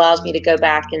because it allows me to go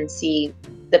back and see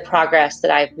the progress that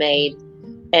I've made,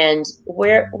 and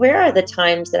where are the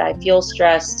times that I feel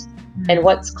stressed and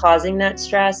what's causing that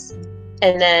stress.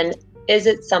 And then is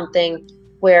it something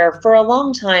where for a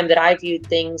long time that I viewed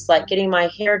things like getting my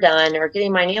hair done or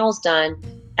getting my nails done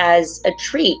as a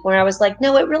treat, where I was like,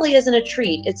 no, it really isn't a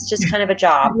treat. It's just kind of a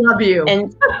job. I love you.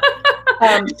 And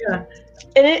yeah.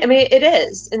 And it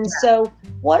is. And so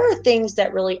what are things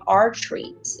that really are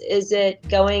treats? Is it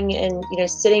going and,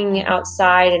 sitting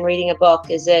outside and reading a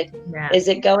book? Is it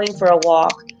going for a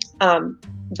walk?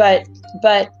 But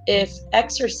if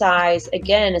exercise,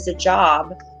 again, is a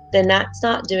job, then that's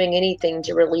not doing anything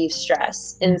to relieve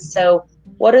stress. And so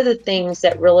what are the things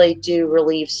that really do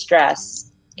relieve stress?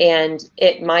 And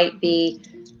it might be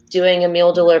doing a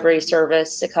meal delivery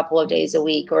service a couple of days a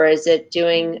week, or is it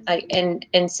doing,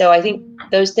 and so I think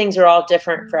those things are all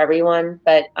different for everyone.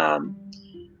 But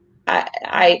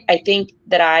I think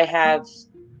that I have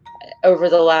over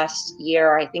the last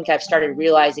year, I think I've started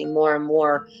realizing more and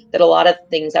more that a lot of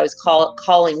things I was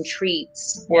calling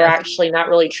treats were actually not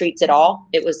really treats at all.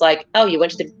 It was like, oh, you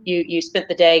went to you spent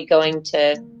the day going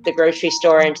to the grocery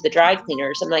store and to the dry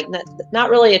cleaners. I'm like, not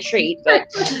really a treat, but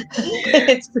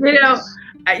it's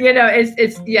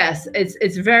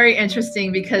it's very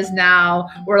interesting, because now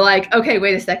we're like, okay,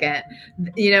 wait a second.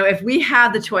 If we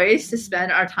have the choice to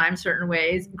spend our time certain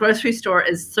ways, grocery store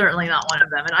is certainly not one of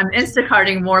them. And I'm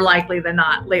Instacarting more likely than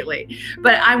not lately.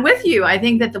 But I'm with you. I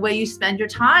think that the way you spend your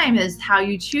time is how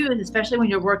you choose, especially when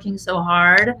you're working so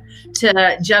hard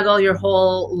to juggle your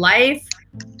whole life,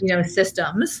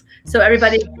 systems. So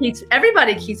everybody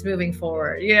keeps moving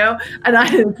forward, and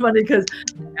it's funny because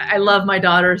I love my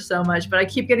daughter so much, but I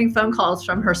keep getting phone calls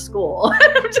from her school.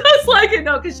 I'm just like,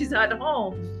 because she's at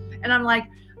home, and I'm like,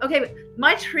 okay,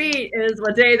 my treat is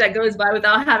a day that goes by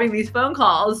without having these phone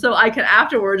calls, so I can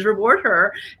afterwards reward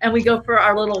her, and we go for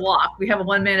our little walk. We have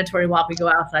one mandatory walk. We go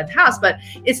outside the house, but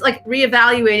it's like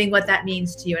reevaluating what that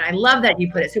means to you. And I love that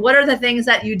you put it. So what are the things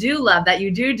that you do love, that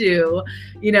you do,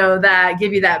 that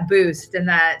give you that boost and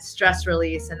that stress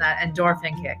release and that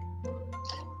endorphin kick?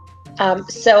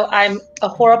 So I'm a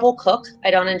horrible cook. I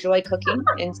don't enjoy cooking.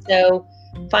 And so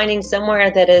finding somewhere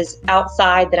that is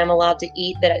outside that I'm allowed to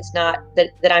eat, that it's not,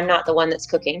 that I'm not the one that's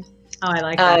cooking. Oh, I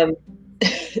like that.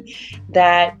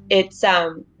 That it's,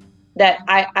 that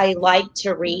I like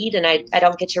to read, and I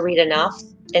don't get to read enough.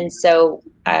 And so,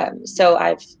 so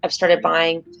I've started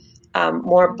buying,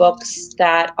 more books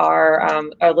that are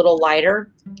a little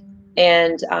lighter.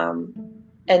 And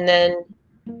then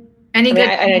I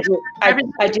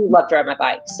do love to ride my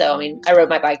bike. So, I rode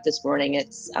my bike this morning.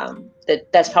 It's,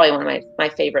 that's probably one of my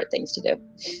favorite things to do.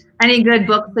 Any good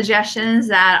book suggestions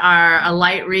that are a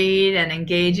light read and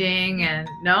engaging? And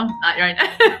no, not right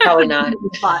now. Probably not.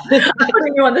 I'm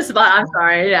putting you on the spot. I'm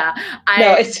sorry. Yeah.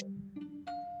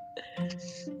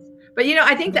 But,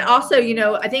 I think that also,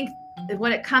 I think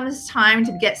when it comes time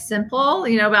to get simple,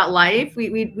 about life,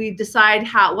 we decide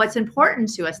what's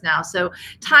important to us now. So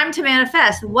time to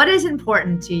manifest. What is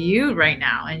important to you right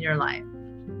now in your life?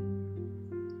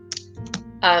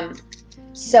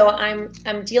 So I'm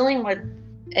dealing with,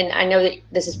 and I know that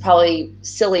this is probably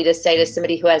silly to say to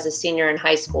somebody who has a senior in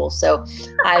high school. So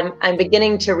I'm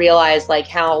beginning to realize like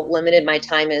how limited my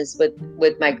time is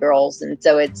with my girls. And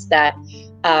so it's that,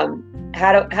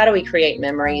 how do we create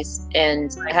memories,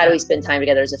 and how do we spend time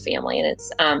together as a family? And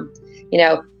it's,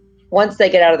 once they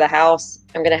get out of the house,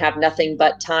 I'm going to have nothing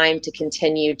but time to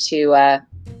continue to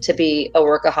be a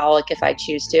workaholic if I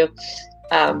choose to.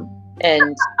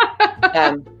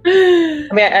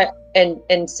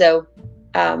 So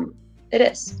it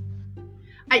is.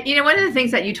 One of the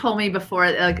things that you told me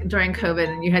before, like during COVID,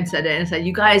 and you had said it, and said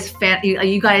you guys plan.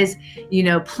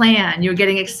 You're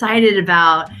getting excited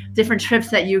about different trips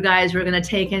that you guys were going to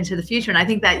take into the future. And I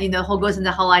think that goes into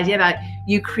the whole idea about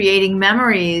you creating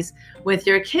memories with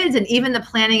your kids, and even the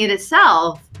planning it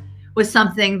itself was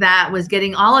something that was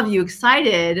getting all of you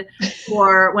excited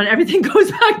for when everything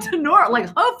goes back to normal. Like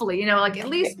hopefully, like at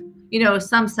least.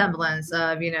 Some semblance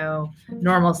of,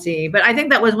 normalcy. But I think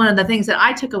that was one of the things that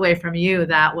I took away from you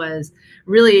that was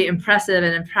really impressive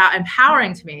and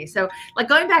empowering to me. So like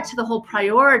going back to the whole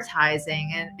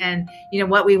prioritizing and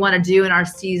what we want to do in our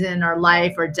season, our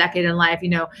life, or decade in life,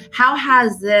 how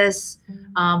has this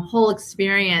whole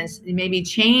experience maybe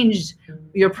changed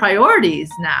your priorities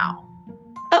now?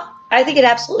 Oh, I think it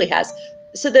absolutely has.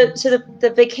 So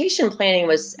the vacation planning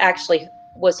was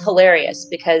hilarious,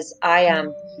 because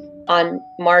on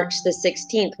March the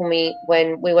 16th,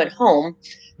 when we went home,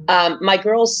 my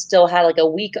girls still had like a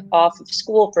week off of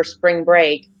school for spring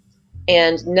break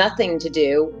and nothing to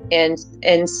do. And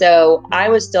so I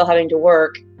was still having to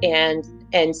work. And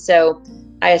so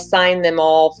I assigned them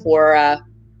all for, I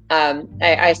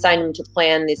assigned them to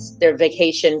plan their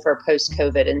vacation for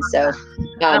post-COVID. And so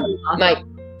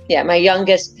my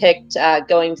youngest picked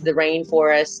going to the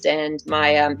rainforest, and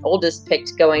my oldest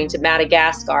picked going to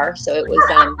Madagascar. So it was,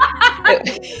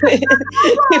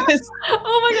 it was.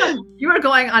 Oh my God! You were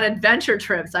going on adventure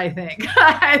trips, I think.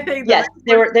 Yes,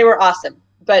 they were awesome.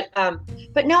 But no,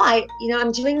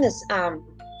 I'm doing this. I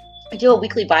do a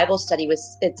weekly Bible study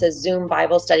it's a Zoom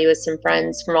Bible study with some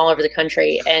friends from all over the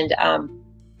country, and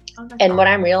what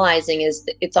I'm realizing is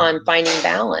that it's on finding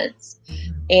balance,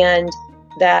 and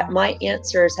that my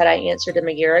answers, had I answered them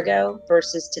a year ago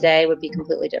versus today, would be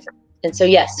completely different. And so,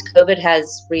 yes, COVID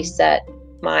has reset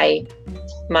my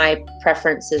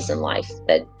preferences in life.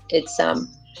 But it's, I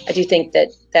do think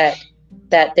that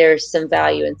there's some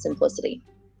value in simplicity.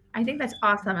 I think that's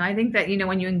awesome. And I think that,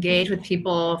 when you engage with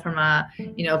people from a,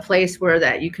 place where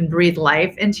that you can breathe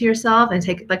life into yourself and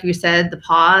take, like you said, the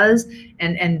pause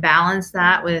and balance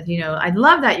that with, I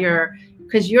love that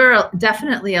because you're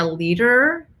definitely a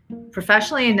leader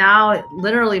professionally, and now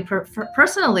literally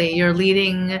personally, you're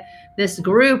leading this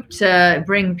group to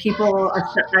bring people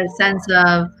a sense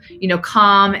of,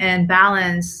 calm and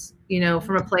balance,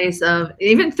 from a place of,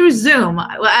 even through Zoom.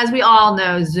 Well, as we all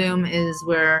know, Zoom is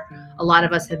where a lot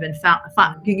of us have been found.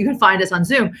 You can find us on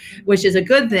Zoom, which is a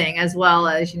good thing, as well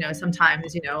as,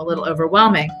 sometimes, a little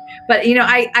overwhelming. But,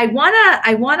 I want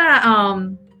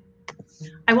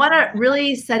to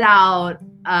really set out,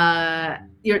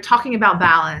 you're talking about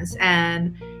balance,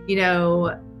 and,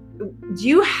 do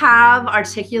you have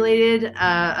articulated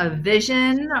a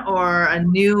vision or a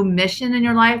new mission in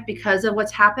your life because of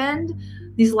what's happened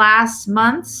these last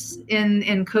months in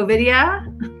COVIDia?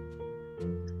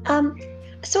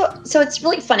 So it's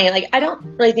really funny. Like, I don't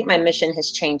really think my mission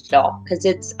has changed at all, because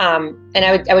it's and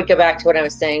I would go back to what I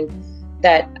was saying,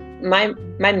 that my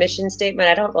mission statement,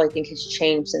 I don't really think has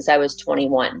changed since I was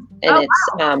 21. And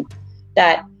it's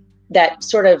that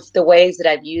sort of the ways that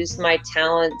I've used my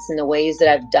talents and the ways that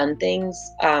I've done things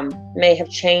may have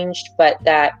changed, but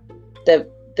that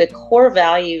the core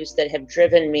values that have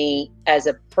driven me as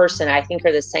a person, I think,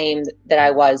 are the same that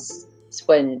I was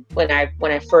when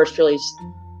I first really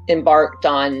embarked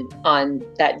on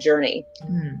that journey.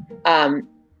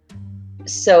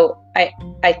 So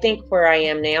I think where I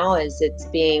am now is it's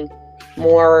being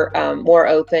more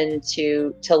open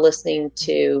to listening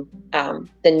to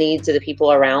the needs of the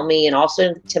people around me, and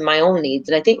also to my own needs.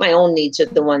 And I think my own needs are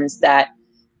the ones that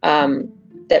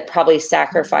probably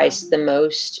sacrificed the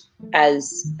most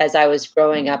as I was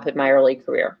growing up in my early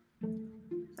career.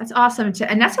 That's awesome.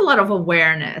 And that's a lot of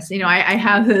awareness. I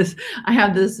have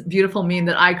this beautiful meme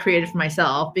that I created for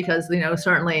myself, because,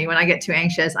 certainly when I get too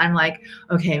anxious, I'm like,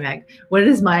 okay, Meg, what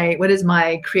is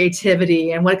my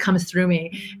creativity and what comes through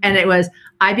me? And it was,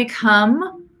 I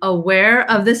become aware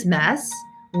of this mess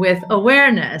with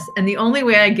awareness. And the only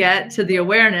way I get to the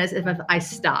awareness is if I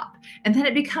stop. And then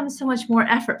it becomes so much more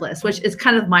effortless, which is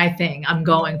kind of my thing I'm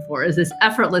going for, is this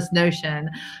effortless notion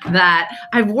that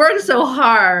I've worked so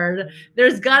hard.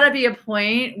 There's got to be a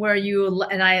point where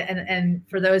and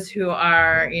for those who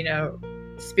are,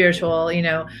 spiritual,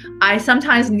 I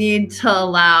sometimes need to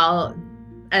allow,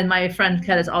 and my friend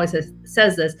Kat always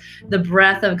says this, the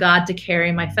breath of God to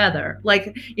carry my feather.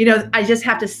 Like, I just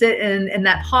have to sit in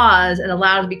that pause and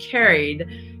allow it to be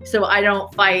carried, so I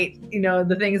don't fight,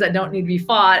 the things that don't need to be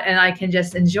fought, and I can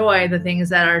just enjoy the things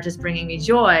that are just bringing me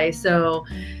joy. So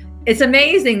it's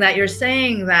amazing that you're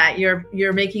saying that you're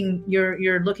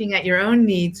looking at your own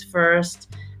needs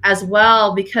first as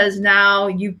well, because now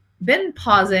you've been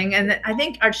pausing, and I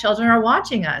think our children are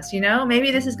watching us.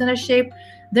 Maybe this is going to shape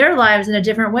their lives in a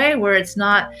different way, where it's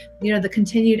not, the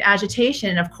continued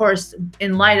agitation, of course,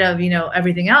 in light of,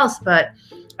 everything else. But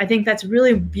I think that's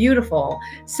really beautiful.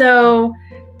 So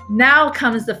now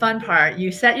comes the fun part.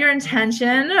 You set your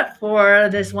intention for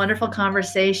this wonderful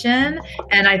conversation.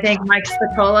 And I thank Mike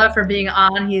Spicola for being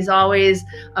on. He's always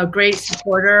a great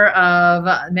supporter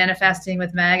of Manifesting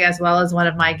with Meg, as well as one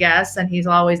of my guests. And he's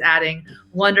always adding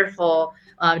wonderful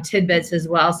tidbits as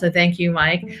well. So thank you,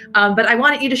 Mike. But I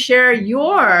wanted you to share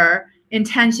your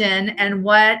intention and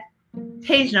what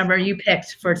page number you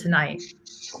picked for tonight.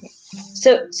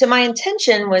 So my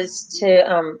intention was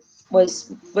to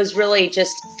was really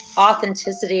just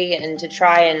authenticity, and to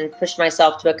try and push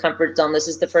myself to a comfort zone. This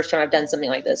is the first time I've done something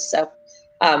like this. So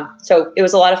it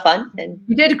was a lot of fun. And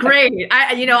you did great.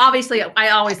 Obviously I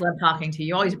always love talking to you.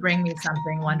 You always bring me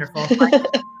something wonderful.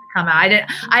 Come out.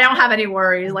 I don't have any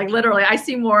worries. Like, literally, I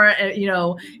see more,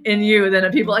 in you than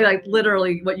people. Like,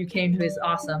 literally, what you came to is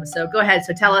awesome. So go ahead.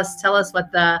 So tell us what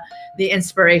the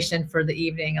inspiration for the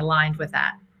evening aligned with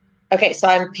that. Okay, so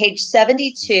I'm page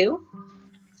 72,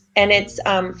 and it's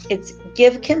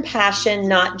give compassion,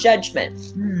 not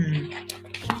judgment.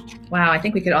 Wow, I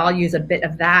think we could all use a bit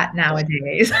of that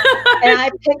nowadays. And I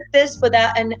picked this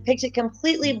picked it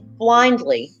completely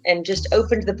blindly, and just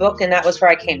opened the book, and that was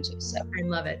where I came to. So I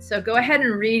love it. So go ahead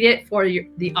and read it for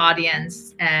the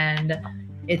audience. And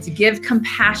it's give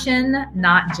compassion,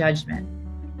 not judgment.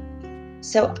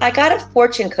 So I got a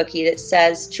fortune cookie that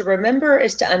says, to remember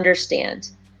is to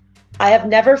understand. I have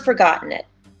never forgotten it.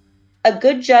 A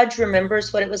good judge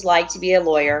remembers what it was like to be a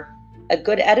lawyer. A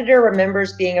good editor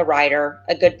remembers being a writer.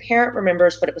 A good parent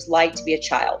remembers what it was like to be a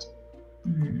child.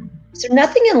 So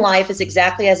nothing in life is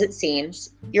exactly as it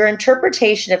seems. Your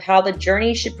interpretation of how the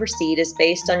journey should proceed is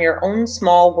based on your own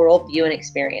small worldview and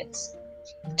experience.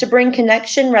 To bring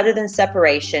connection rather than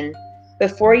separation,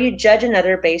 Before you judge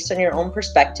another based on your own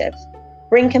perspective,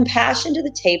 bring compassion to the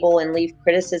table and leave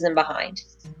criticism behind.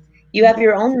 You have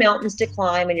your own mountains to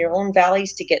climb and your own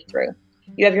valleys to get through.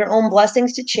 You have your own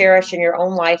blessings to cherish and your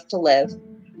own life to live.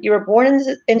 You were born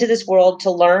into this world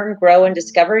to learn, grow, and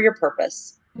discover your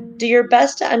purpose. Do your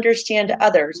best to understand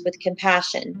others with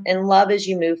compassion and love as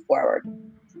you move forward.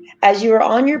 As you are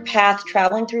on your path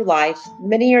traveling through life,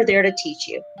 many are there to teach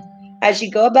you. As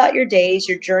you go about your days,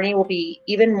 your journey will be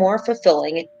even more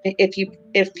fulfilling if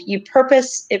your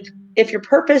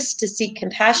purpose to seek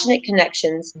compassionate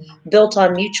connections built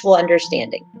on mutual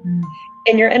understanding.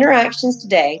 In your interactions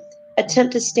today,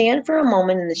 attempt to stand for a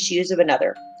moment in the shoes of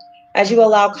another. As you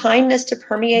allow kindness to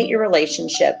permeate your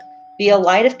relationship, be a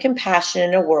light of compassion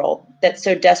in a world that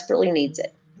so desperately needs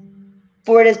it.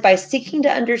 For it is by seeking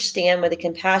to understand with a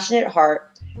compassionate heart,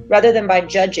 rather than by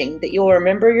judging, that you will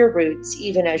remember your roots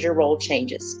even as your role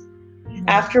changes.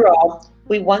 After all,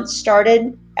 we once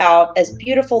started out as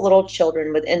beautiful little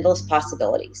children with endless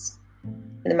possibilities.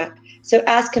 So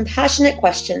ask compassionate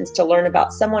questions to learn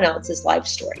about someone else's life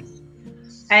story.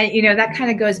 And that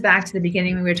kind of goes back to the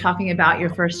beginning when we were talking about your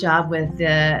first job with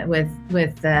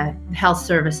the health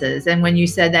services, and when you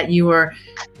said that you were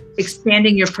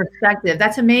expanding your perspective.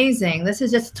 That's amazing. This is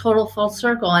just total full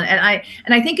circle, and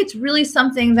I think it's really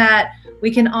something that we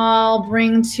can all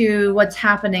bring to what's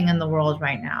happening in the world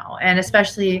right now, and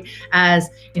especially as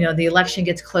the election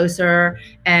gets closer,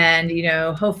 and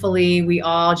hopefully we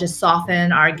all just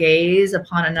soften our gaze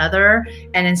upon another,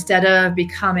 and instead of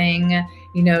becoming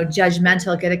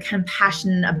judgmental, get a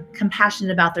compassion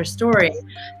about their story.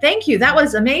 Thank you. That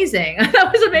was amazing.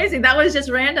 That was amazing. That was just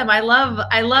random. I love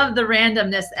the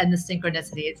randomness and the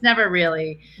synchronicity. It's never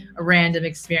really a random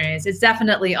experience. It's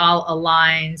definitely all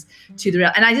aligns to the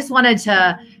real. And I just wanted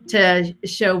to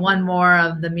show one more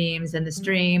of the memes in the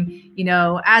stream.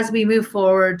 As we move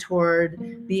forward toward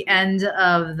the end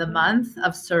of the month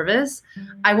of service,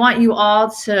 I want you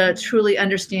all to truly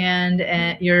understand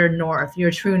your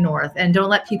true north, and don't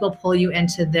let people pull you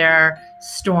into their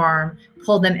storm.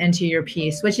 Pull them into your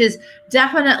peace, which is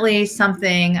definitely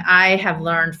something I have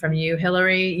learned from you,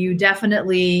 Hillary. You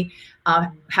definitely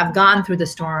have gone through the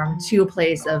storm to a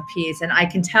place of peace. And I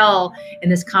can tell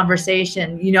in this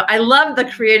conversation, I love the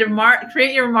create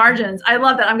your margins. I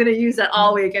love that. I'm going to use that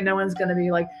all week, and no one's going to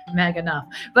be like, Meg, enough.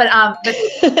 But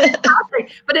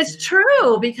it's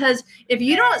true, because if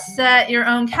you don't set your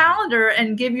own calendar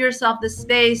and give yourself the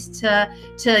space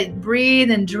to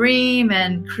breathe and dream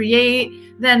and create,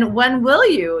 then when will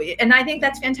you? And I think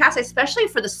that's fantastic, especially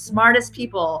for the smartest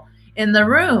people in the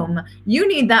room. You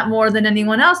need that more than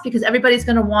anyone else, because everybody's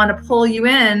going to want to pull you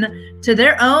in to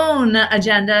their own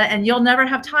agenda, and you'll never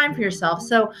have time for yourself.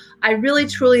 So I really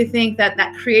truly think that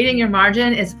creating your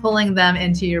margin is pulling them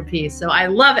into your peace. So I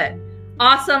love it.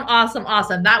 Awesome, awesome,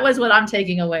 awesome. That was what I'm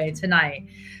taking away tonight.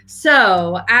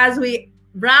 So as we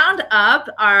round up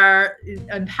our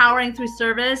empowering through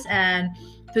service and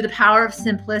through the power of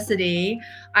simplicity,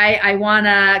 I want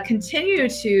to continue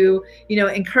to,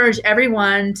 encourage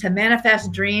everyone to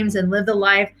manifest dreams and live the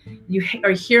life you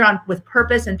are here on with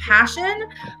purpose and passion.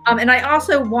 And I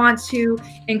also want to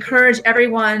encourage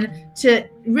everyone to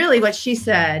really, what she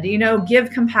said, give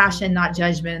compassion, not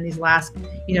judgment in these last,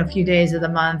 few days of the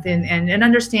month, and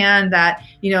understand that,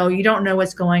 you don't know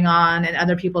what's going on in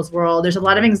other people's world. There's a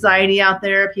lot of anxiety out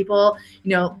there. People,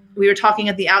 we were talking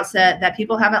at the outset that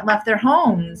people haven't left their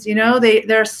homes,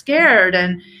 they're scared,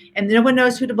 and no one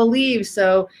knows who to believe.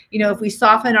 So, if we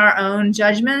soften our own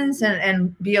judgments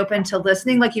and be open to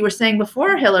listening, like you were saying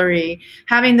before, Hillary,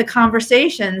 having the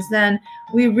conversations, then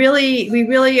we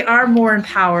really are more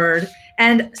empowered.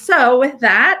 And so with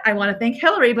that, I want to thank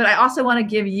Hillary, but I also want to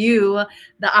give you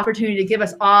the opportunity to give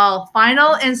us all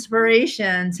final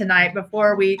inspiration tonight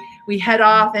before we head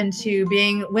off into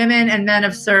being women and men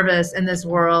of service in this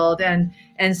world, and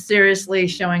seriously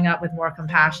showing up with more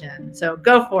compassion. So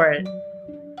go for it.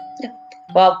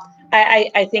 Well,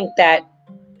 I think that,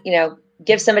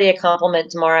 give somebody a compliment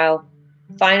tomorrow,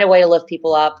 find a way to lift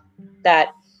people up, that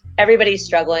everybody's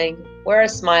struggling. Wear a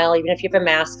smile, even if you have a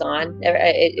mask on.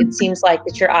 It seems like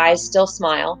that your eyes still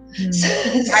smile.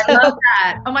 I love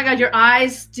that. Oh my God, your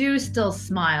eyes do still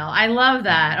smile. I love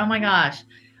that. Oh my gosh.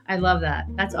 I love that.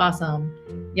 That's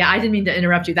awesome. Yeah, I didn't mean to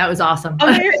interrupt you. That was awesome.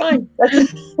 Oh, no, you're fine.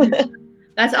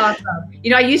 That's awesome.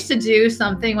 I used to do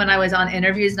something when I was on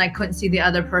interviews and I couldn't see the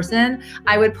other person.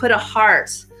 I would put a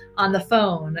heart on the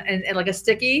phone and like a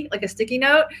sticky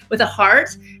note with a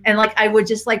heart. And I would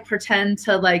just pretend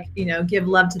to give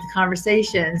love to the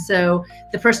conversation. So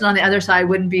the person on the other side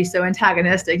wouldn't be so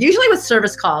antagonistic. Usually with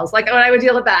service calls, when I would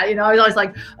deal with that, I was always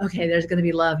like, okay, there's going to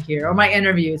be love here, or my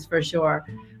interviews for sure.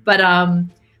 But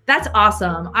that's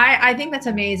awesome. I think that's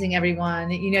amazing,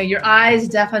 everyone. You know, your eyes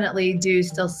definitely do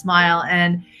still smile.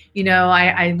 And, you know,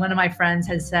 I one of my friends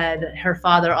had said her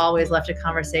father always left a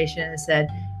conversation and said,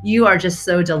 you are just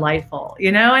so delightful,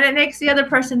 you know, and it makes the other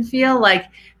person feel like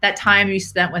that time you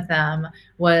spent with them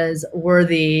was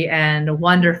worthy and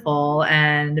wonderful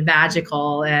and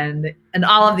magical and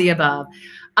all of the above.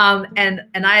 And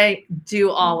I do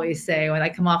always say when I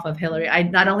come off of Hillary, I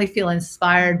not only feel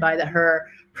inspired by her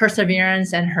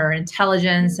perseverance and her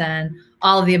intelligence and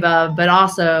all of the above, but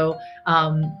also,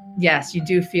 yes, you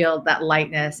do feel that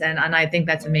lightness. And I think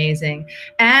that's amazing.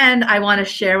 And I want to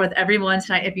share with everyone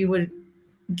tonight, if you would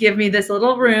give me this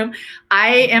little room, I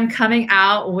am coming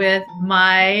out with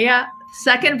my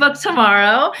second book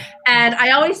tomorrow. And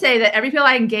I always say that every people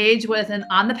I engage with and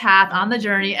on the path, on the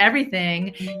journey,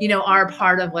 everything, you know, are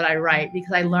part of what I write,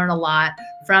 because I learn a lot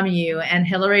from you. And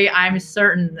Hillary, I'm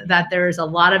certain that there's a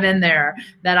lot of in there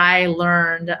that I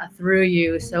learned through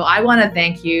you. So I want to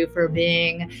thank you for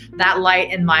being that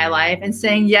light in my life and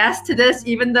saying yes to this,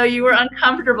 even though you were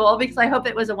uncomfortable, because I hope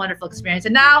it was a wonderful experience.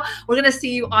 And now we're going to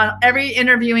see you on every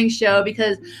interviewing show,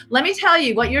 because let me tell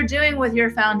you what you're doing with your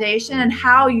foundation and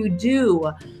how you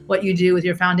do what you do with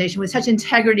your foundation with such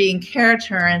integrity and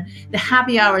character, and the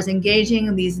happy hours,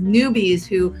 engaging these newbies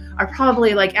who are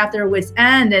probably like at their wits'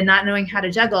 end and not knowing how to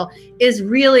juggle, is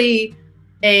really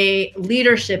a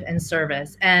leadership and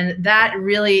service. And that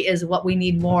really is what we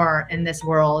need more in this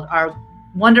world, are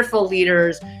wonderful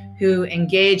leaders who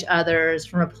engage others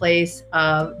from a place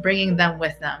of bringing them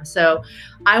with them. So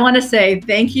I want to say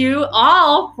thank you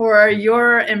all for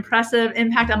your impressive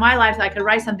impact on my life. I could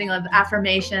write something of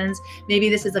affirmations. Maybe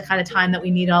this is the kind of time that we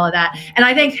need all of that. And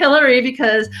I thank Hillary,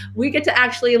 because we get to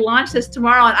actually launch this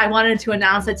tomorrow, and I wanted to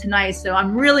announce it tonight. So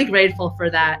I'm really grateful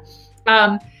for that.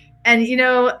 And, you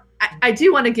know, I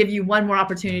do want to give you one more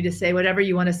opportunity to say whatever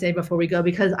you want to say before we go,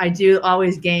 because I do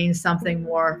always gain something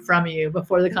more from you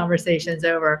before the conversation's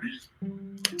over.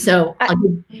 So I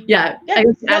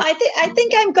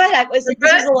think I'm good. This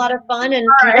was a lot of fun, and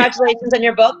congratulations on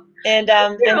your book. And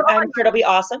I'm sure it'll be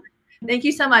awesome. Thank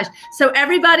you so much. So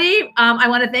everybody, I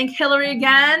want to thank Hillary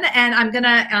again, and I'm going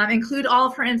to include all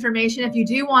of her information. If you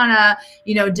do want to,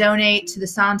 you know, donate to the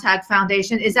Sontag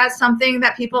Foundation, is that something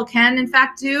that people can in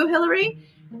fact do, Hillary?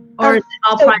 Or is it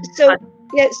all private?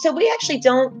 So we actually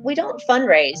don't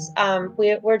fundraise.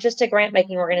 We're just a grant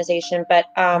making organization, but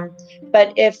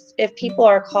if people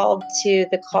are called to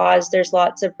the cause, there's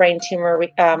lots of brain tumor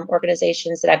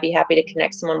organizations that I'd be happy to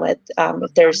connect someone with,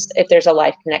 if there's a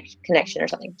life connection or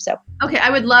something. So okay, I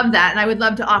would love that, and I would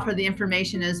love to offer the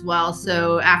information as well.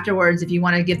 So afterwards, if you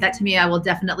want to give that to me, I will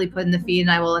definitely put in the feed,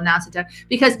 and I will announce it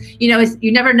because you know,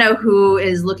 you never know who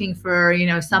is looking for, you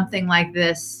know, something like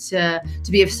this to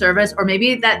be of service, or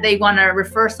maybe that they want to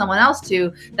refer someone else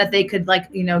to, that they could, like,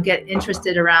 you know, get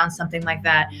interested around something like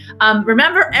that.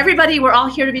 Remember, everybody, we're all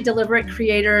here to be deliberate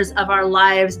creators of our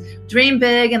lives. Dream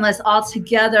big, and let's all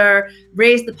together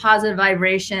raise the positive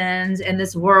vibrations in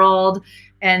this world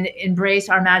and embrace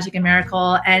our magic and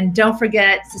miracle. And don't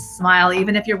forget to smile,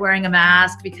 even if you're wearing a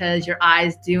mask, because your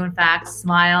eyes do in fact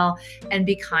smile. And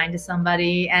be kind to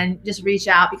somebody, and just reach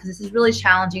out, because this is really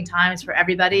challenging times for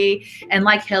everybody. And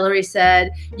like Hillary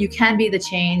said, you can be the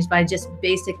change by just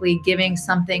basically giving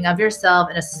something of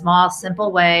yourself in a small,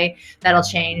 simple way that'll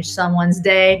change someone's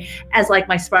day, as like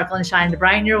my sparkle and shine, to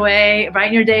brighten your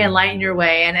day and lighten your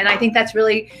way. And I think that's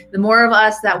really, the more of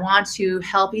us that want to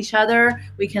help each other,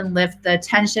 we can lift the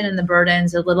tension and the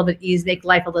burdens a little bit easy, make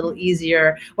life a little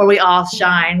easier, where we all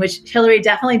shine, which Hillary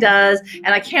definitely does. And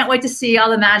I can't wait to see all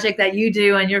the magic that you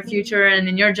do in your future and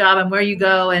in your job and where you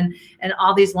go, and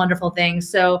all these wonderful things.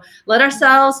 So let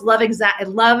ourselves love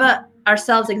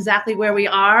ourselves exactly where we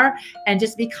are, and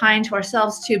just be kind to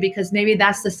ourselves too, because maybe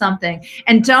that's the something.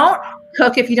 And don't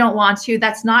cook if you don't want to.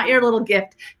 That's not your little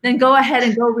gift. Then go ahead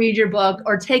and go read your book,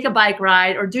 or take a bike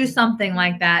ride, or do something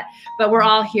like that. But we're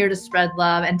all here to spread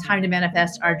love and time to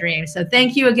manifest our dreams. So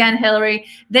thank you again, Hillary.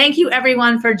 Thank you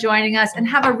everyone for joining us, and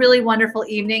have a really wonderful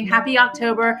evening. Happy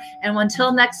October. And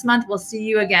until next month, we'll see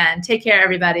you again. Take care,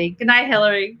 everybody. Good night,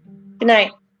 Hillary. Good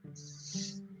night.